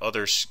on that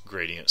other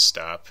gradient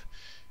stop,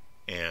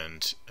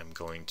 and I'm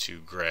going to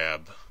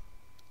grab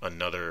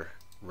another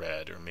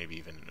red or maybe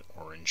even an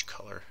orange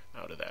color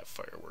out of that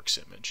fireworks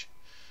image.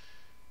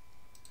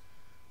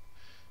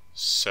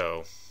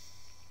 So,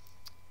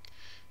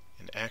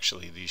 and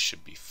actually these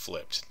should be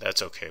flipped.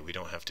 That's okay, we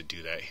don't have to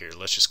do that here.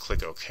 Let's just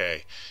click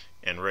OK,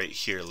 and right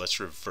here let's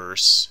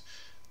reverse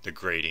the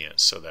gradient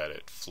so that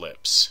it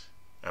flips.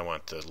 I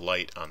want the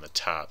light on the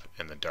top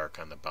and the dark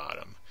on the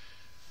bottom.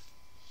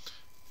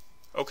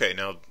 Okay,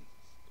 now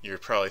you're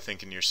probably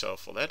thinking to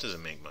yourself, well, that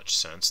doesn't make much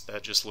sense.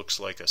 That just looks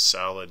like a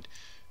solid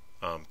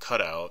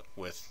cutout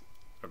with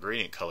a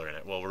gradient color in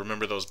it. Well,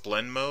 remember those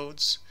blend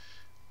modes?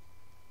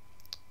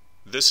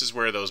 This is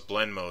where those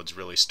blend modes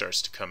really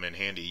starts to come in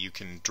handy. You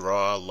can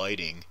draw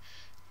lighting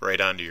right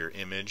onto your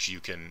image. You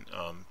can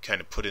kind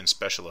of put in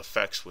special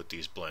effects with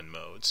these blend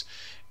modes.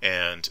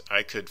 And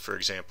I could, for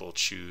example,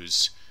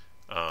 choose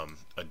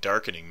a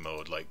darkening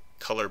mode like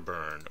color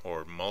burn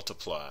or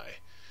multiply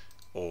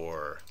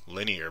or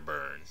linear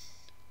burn.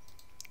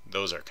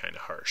 Those are kind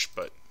of harsh,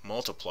 but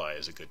multiply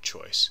is a good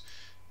choice.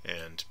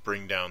 And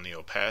bring down the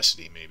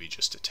opacity maybe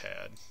just a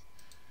tad.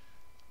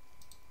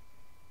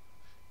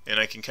 And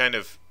I can kind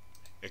of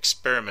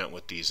experiment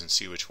with these and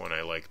see which one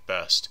I like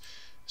best.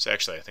 So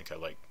actually I think I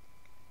like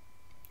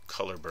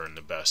color burn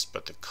the best,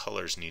 but the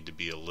colors need to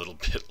be a little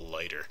bit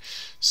lighter.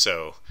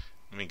 So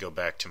let me go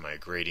back to my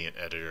gradient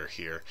editor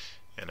here,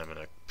 and I'm going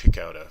to pick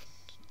out a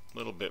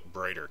little bit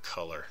brighter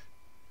color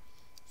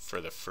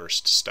for the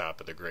first stop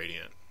of the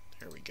gradient.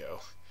 There we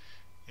go.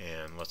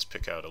 And let's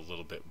pick out a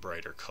little bit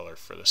brighter color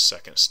for the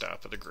second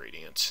stop of the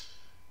gradient.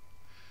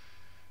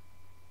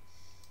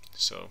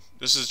 So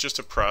this is just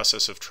a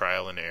process of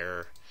trial and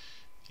error.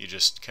 You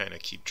just kind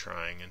of keep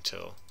trying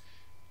until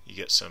you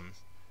get some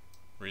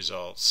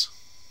results.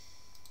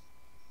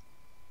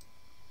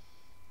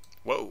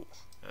 Whoa,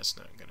 that's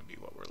not going to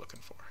be what we're looking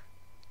for.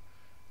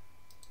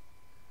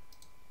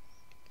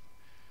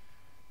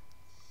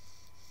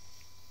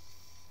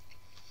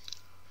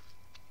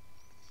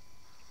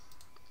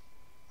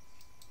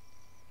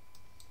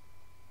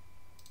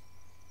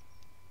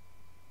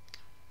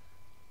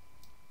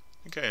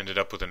 I think I ended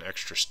up with an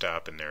extra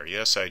stop in there.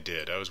 Yes, I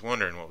did. I was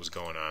wondering what was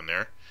going on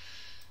there.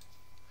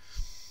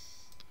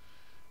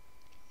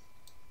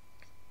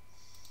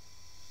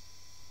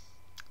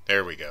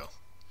 There we go.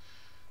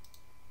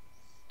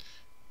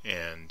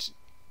 And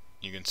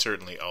you can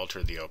certainly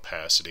alter the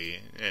opacity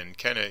and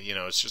kind of,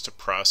 it's just a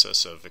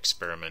process of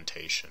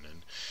experimentation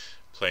and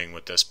playing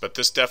with this. But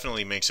this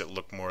definitely makes it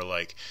look more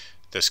like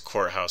this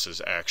courthouse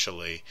is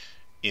actually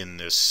in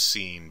this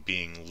scene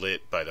being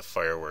lit by the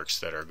fireworks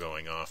that are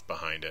going off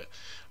behind it.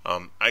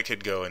 I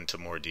could go into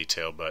more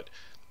detail, but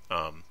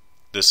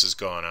this has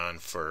gone on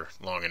for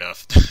long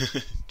enough,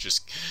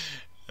 just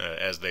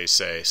as they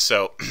say.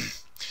 So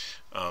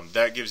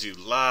that gives you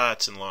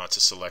lots and lots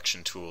of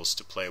selection tools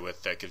to play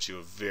with. That gives you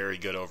a very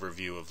good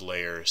overview of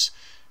layers,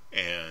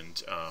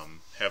 and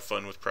have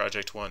fun with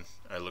Project 1.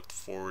 I look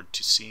forward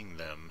to seeing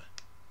them.